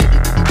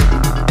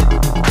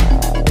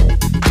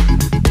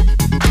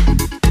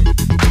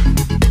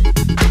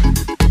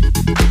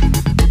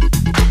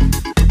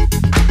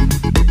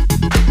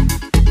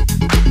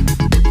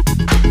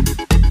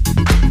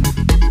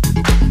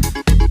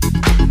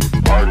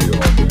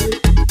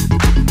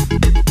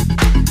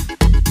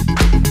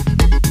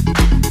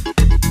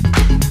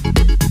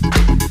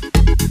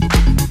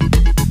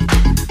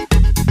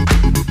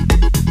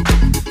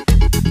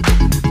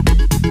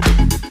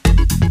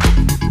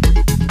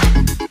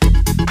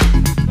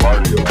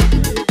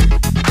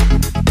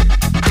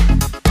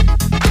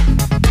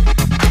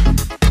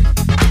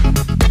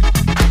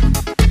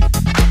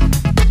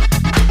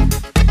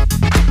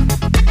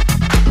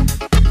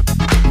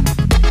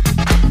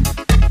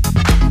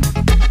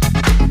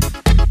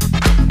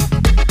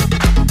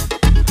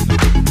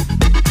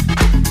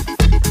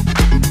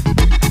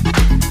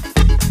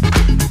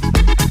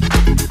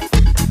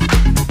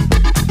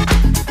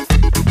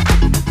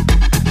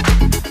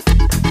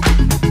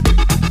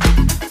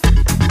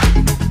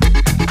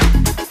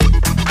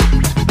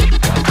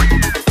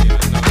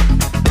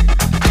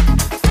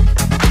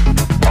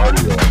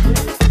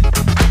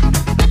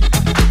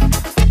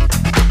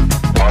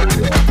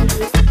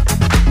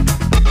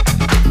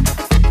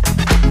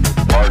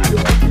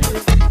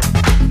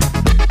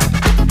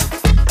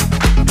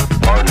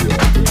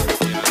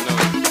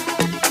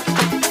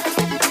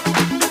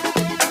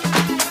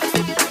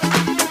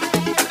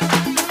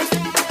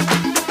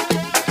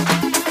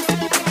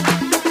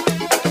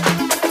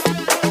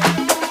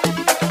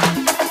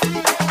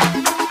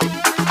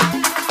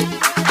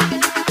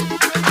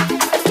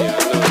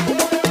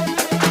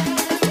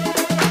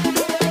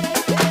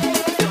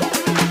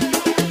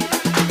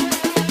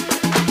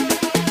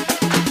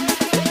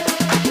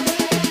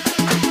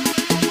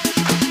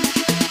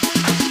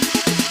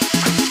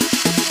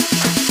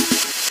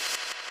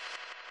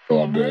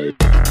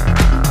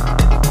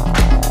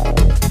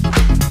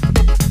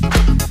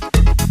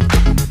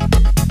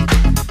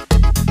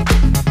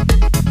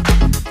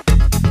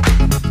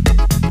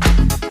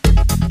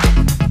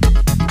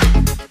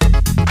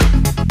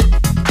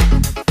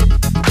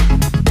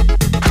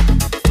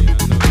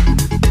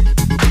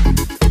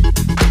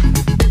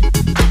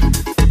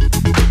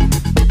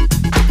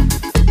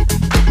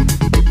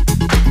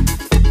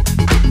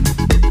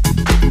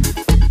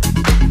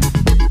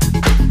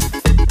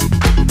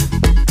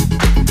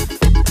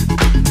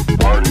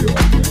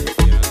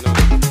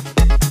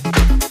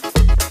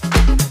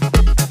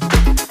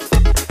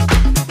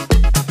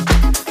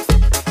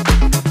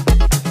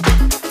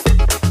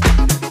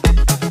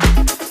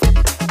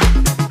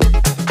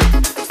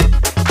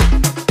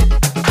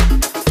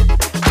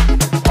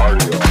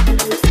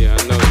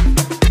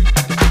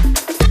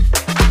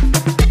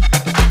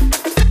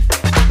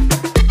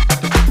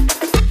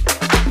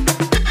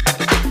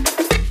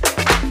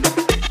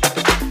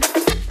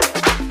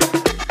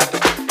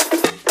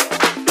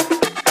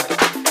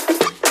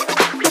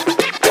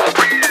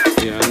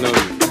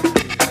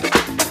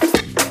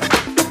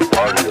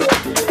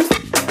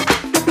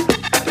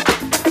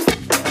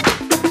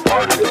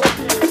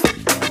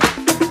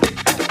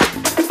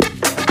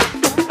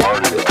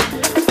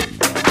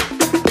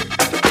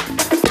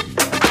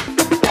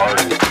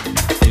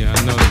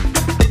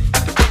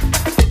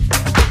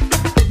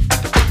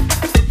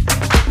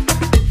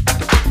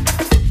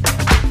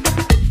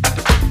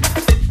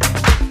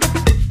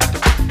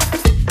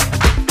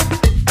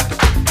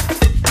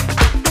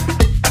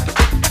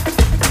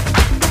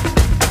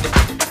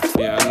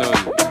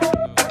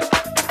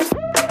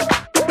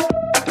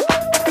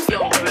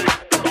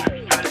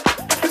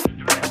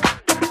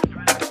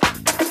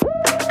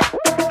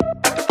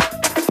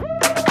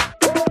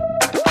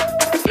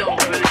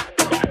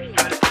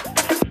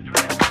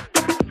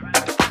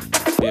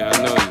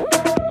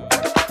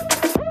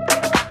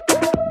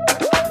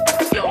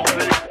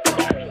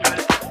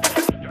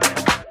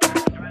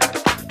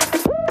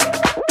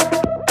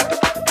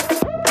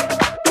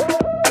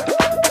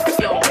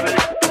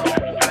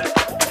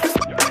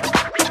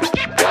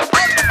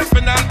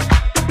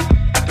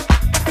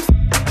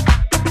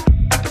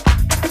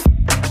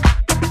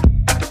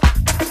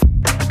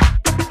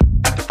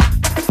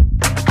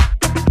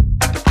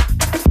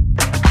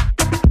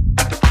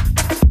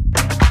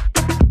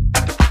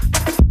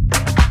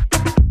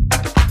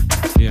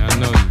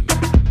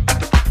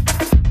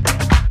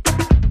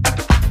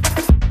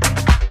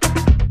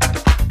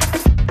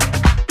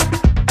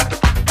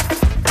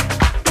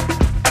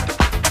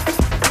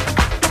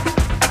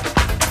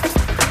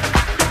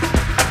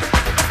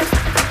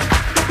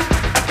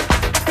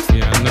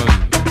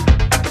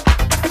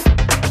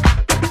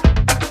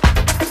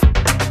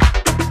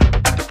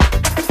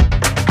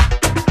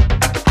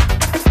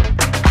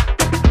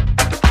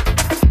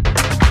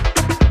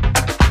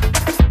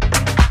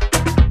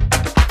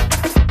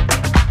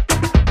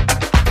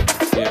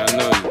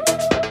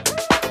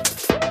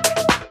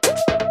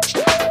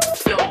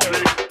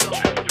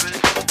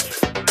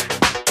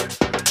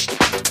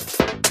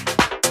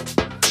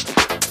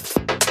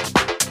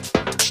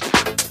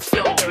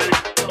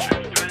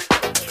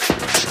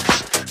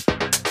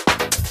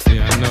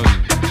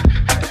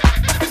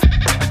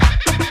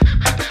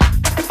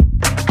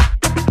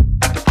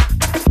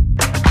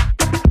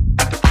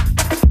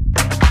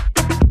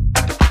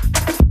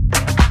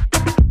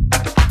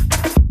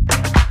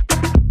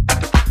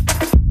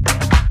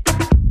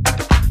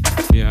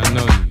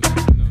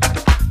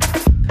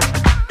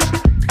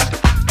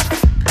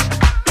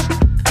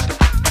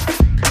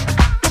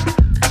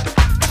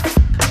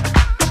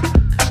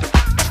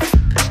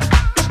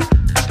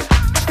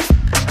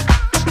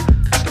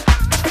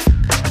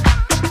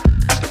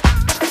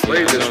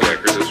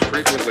 record as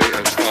frequently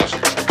as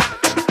possible.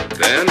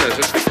 Then, as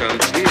it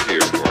becomes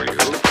easier for you,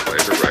 play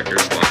the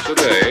record once a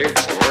day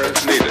or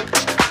as needed.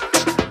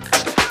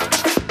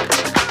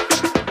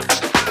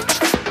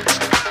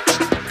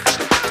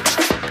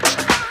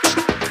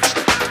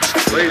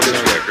 Play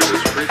this record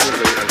as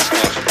frequently as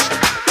possible.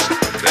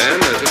 Then,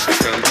 as it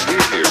becomes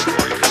easier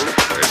for you,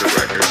 play the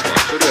record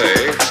once a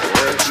day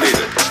or as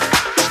needed.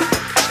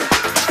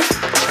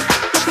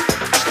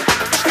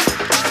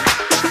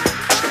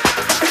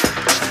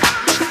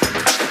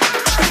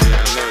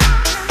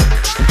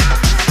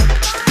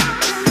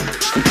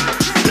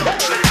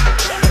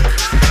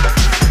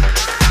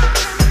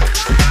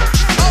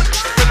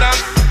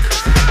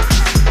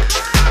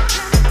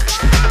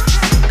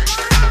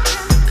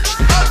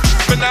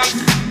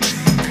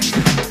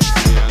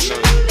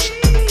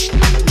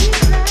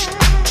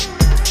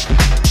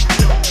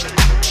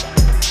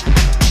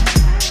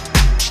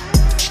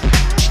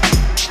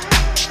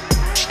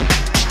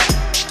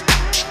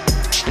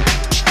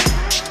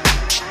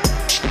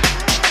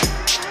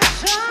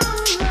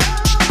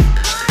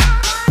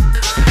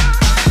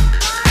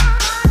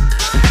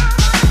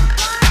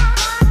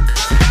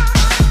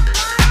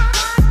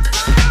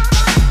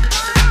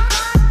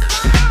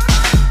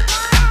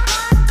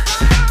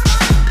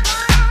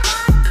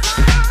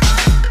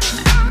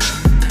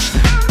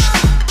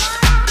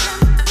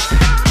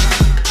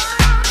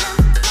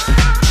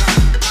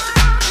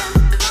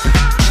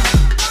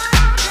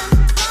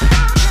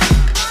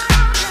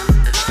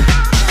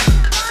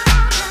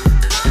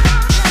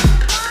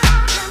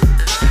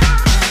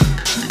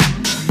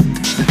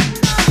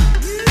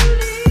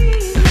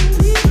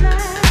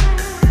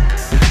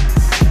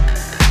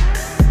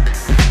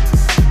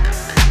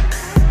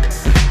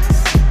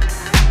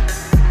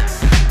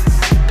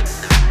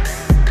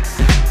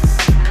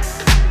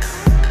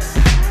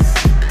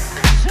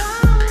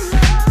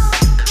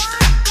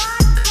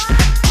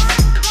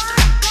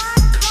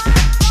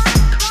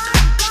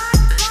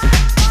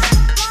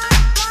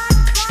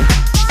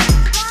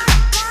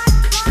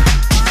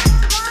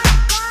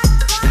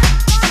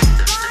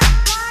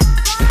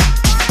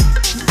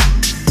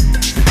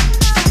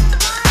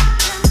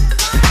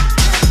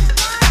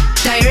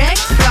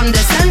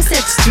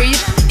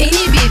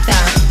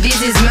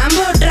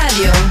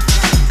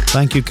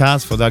 Thank you,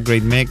 Kaz, for that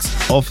great mix.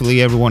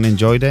 Hopefully everyone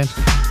enjoyed it.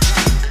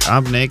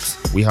 Up next,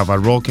 we have a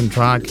rockin'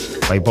 track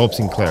by Bob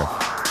Sinclair.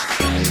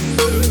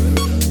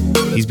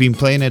 He's been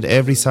playing it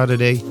every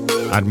Saturday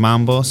at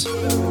Mambo's,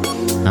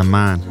 and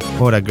man,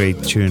 what a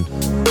great tune.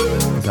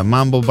 It's a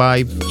Mambo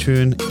vibe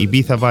tune,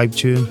 Ibiza vibe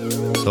tune,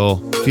 so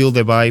feel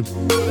the vibe.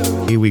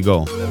 Here we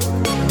go.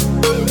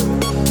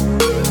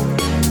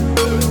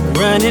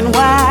 Running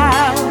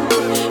wild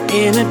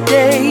in a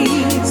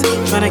daze,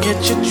 trying to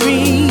get your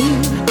dream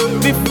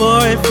before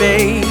it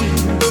fades.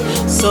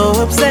 So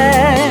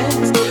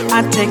obsessed,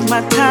 I take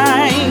my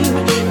time.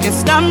 Can't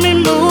stop me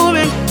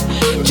moving,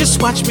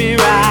 just watch me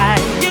ride.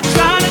 You're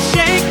trying to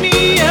shake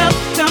me up,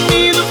 tell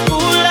me the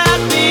fool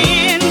I've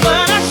been,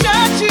 but I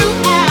shut you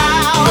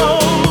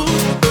out.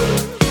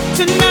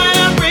 Tonight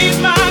I raise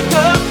my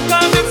cup,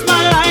 cause it's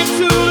my life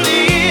to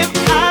live.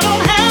 I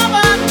don't have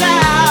a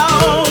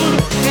doubt,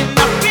 and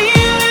I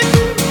feel it,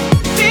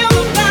 feel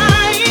the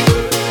vibe.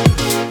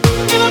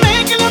 And I'm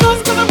making the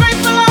most cause I'm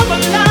grateful I'm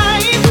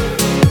alive.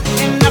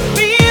 And I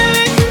feel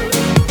it,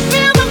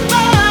 feel the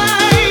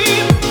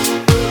vibe.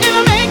 And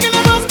I'm making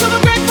the most cause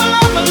I'm grateful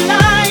I'm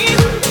alive.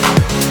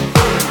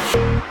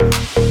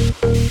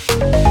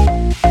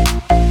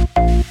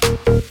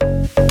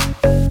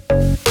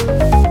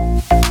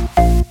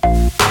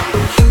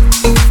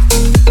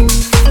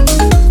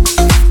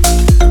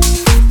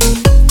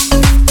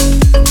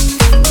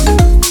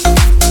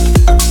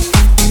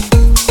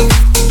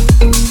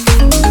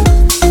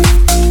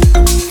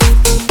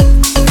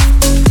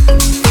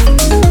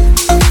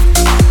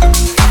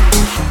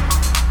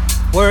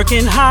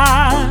 Working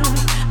hard,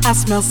 I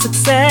smell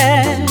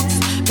success,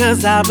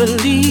 cause I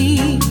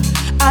believe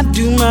I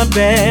do my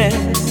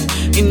best.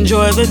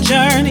 Enjoy the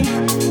journey,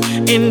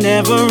 it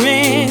never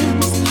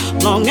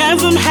ends. Long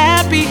as I'm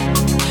happy,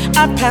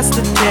 I pass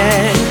the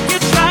test.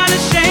 You're trying to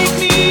shake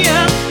me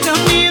up, tell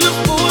me the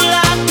fool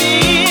I've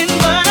been,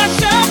 but I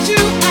shut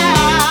you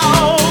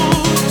out.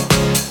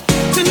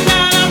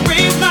 Tonight I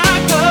raise my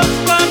cup,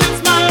 cause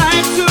it's my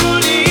life to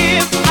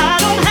live. I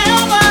don't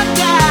have a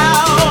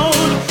doubt,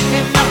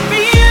 and I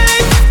feel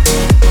it,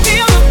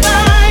 feel the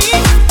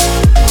vibe.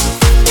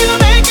 And I'm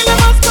making the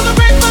most cause I'm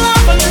grateful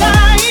I'm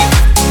alive.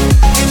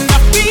 And I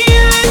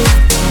feel it,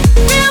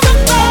 feel the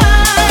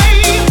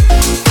vibe.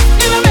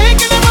 And I'm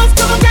making the most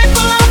cause I'm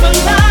grateful I'm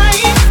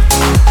alive.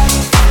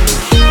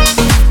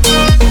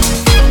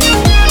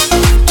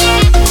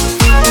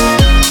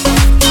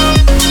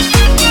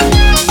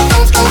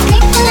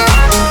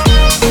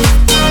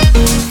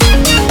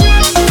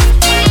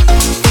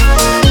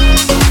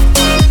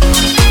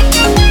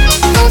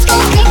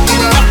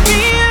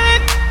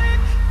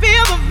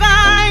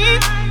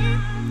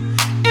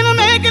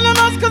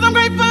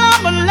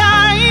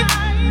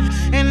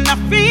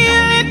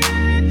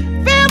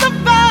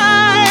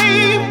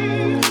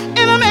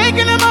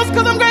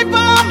 cause I'm grateful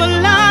I'm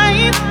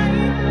alive.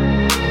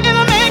 And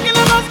I'm making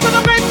the most cause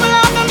I'm grateful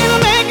I'm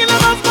making the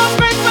most, most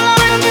grateful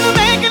I'm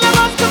making the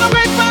most cause I'm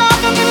grateful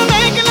I'm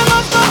making the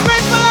most, most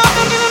grateful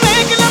I'm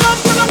making the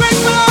most cause I'm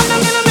grateful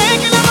I'm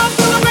making the most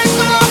cause I'm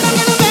grateful I'm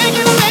making the most,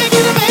 most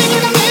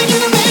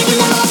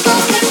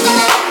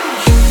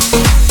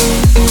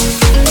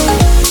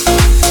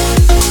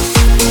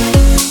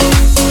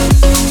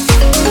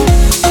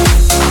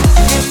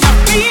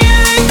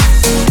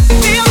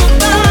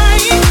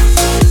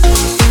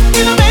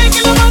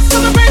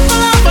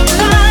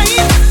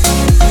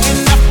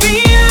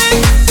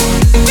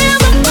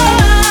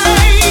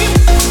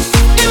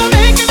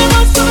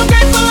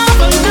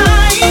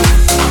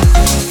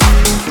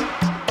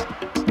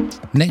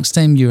Next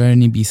time you are in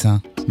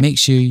Ibiza, make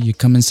sure you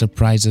come and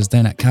surprise us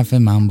down at Cafe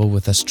Mambo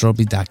with a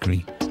strawberry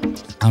daiquiri.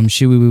 I'm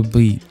sure we will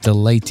be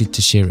delighted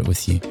to share it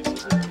with you.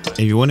 If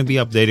you want to be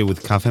updated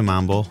with Cafe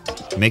Mambo,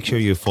 make sure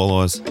you follow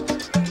us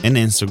on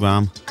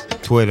Instagram,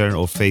 Twitter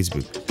or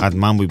Facebook at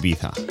Mambo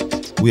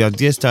Ibiza. We have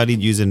just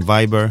started using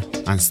Viber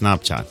and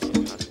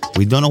Snapchat.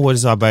 We don't know what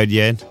it's about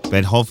yet,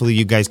 but hopefully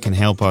you guys can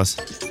help us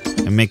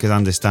and make us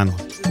understand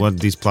what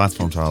these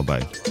platforms are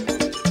about.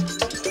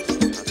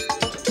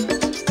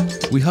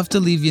 We have to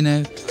leave you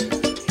now,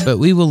 but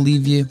we will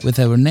leave you with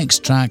our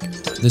next track,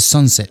 the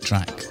Sunset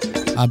track.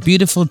 A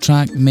beautiful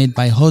track made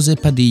by Jose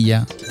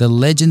Padilla, the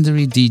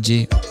legendary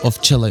DJ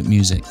of chill out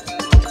music.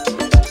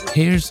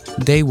 Here's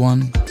Day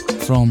One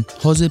from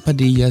Jose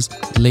Padilla's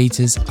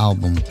latest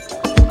album.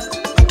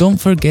 Don't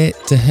forget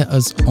to hit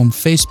us on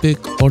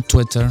Facebook or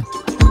Twitter,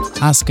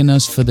 asking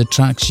us for the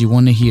tracks you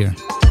want to hear.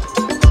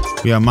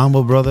 We are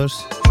Mambo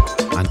Brothers,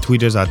 and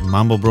tweet us at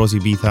Mambo Bros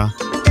Ibiza,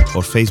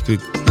 or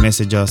Facebook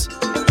message us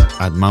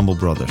at Mambo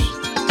Brothers.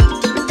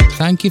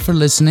 Thank you for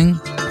listening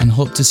and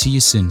hope to see you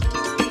soon.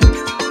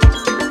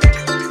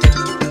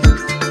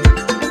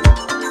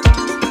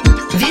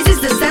 This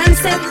is the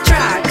Sunset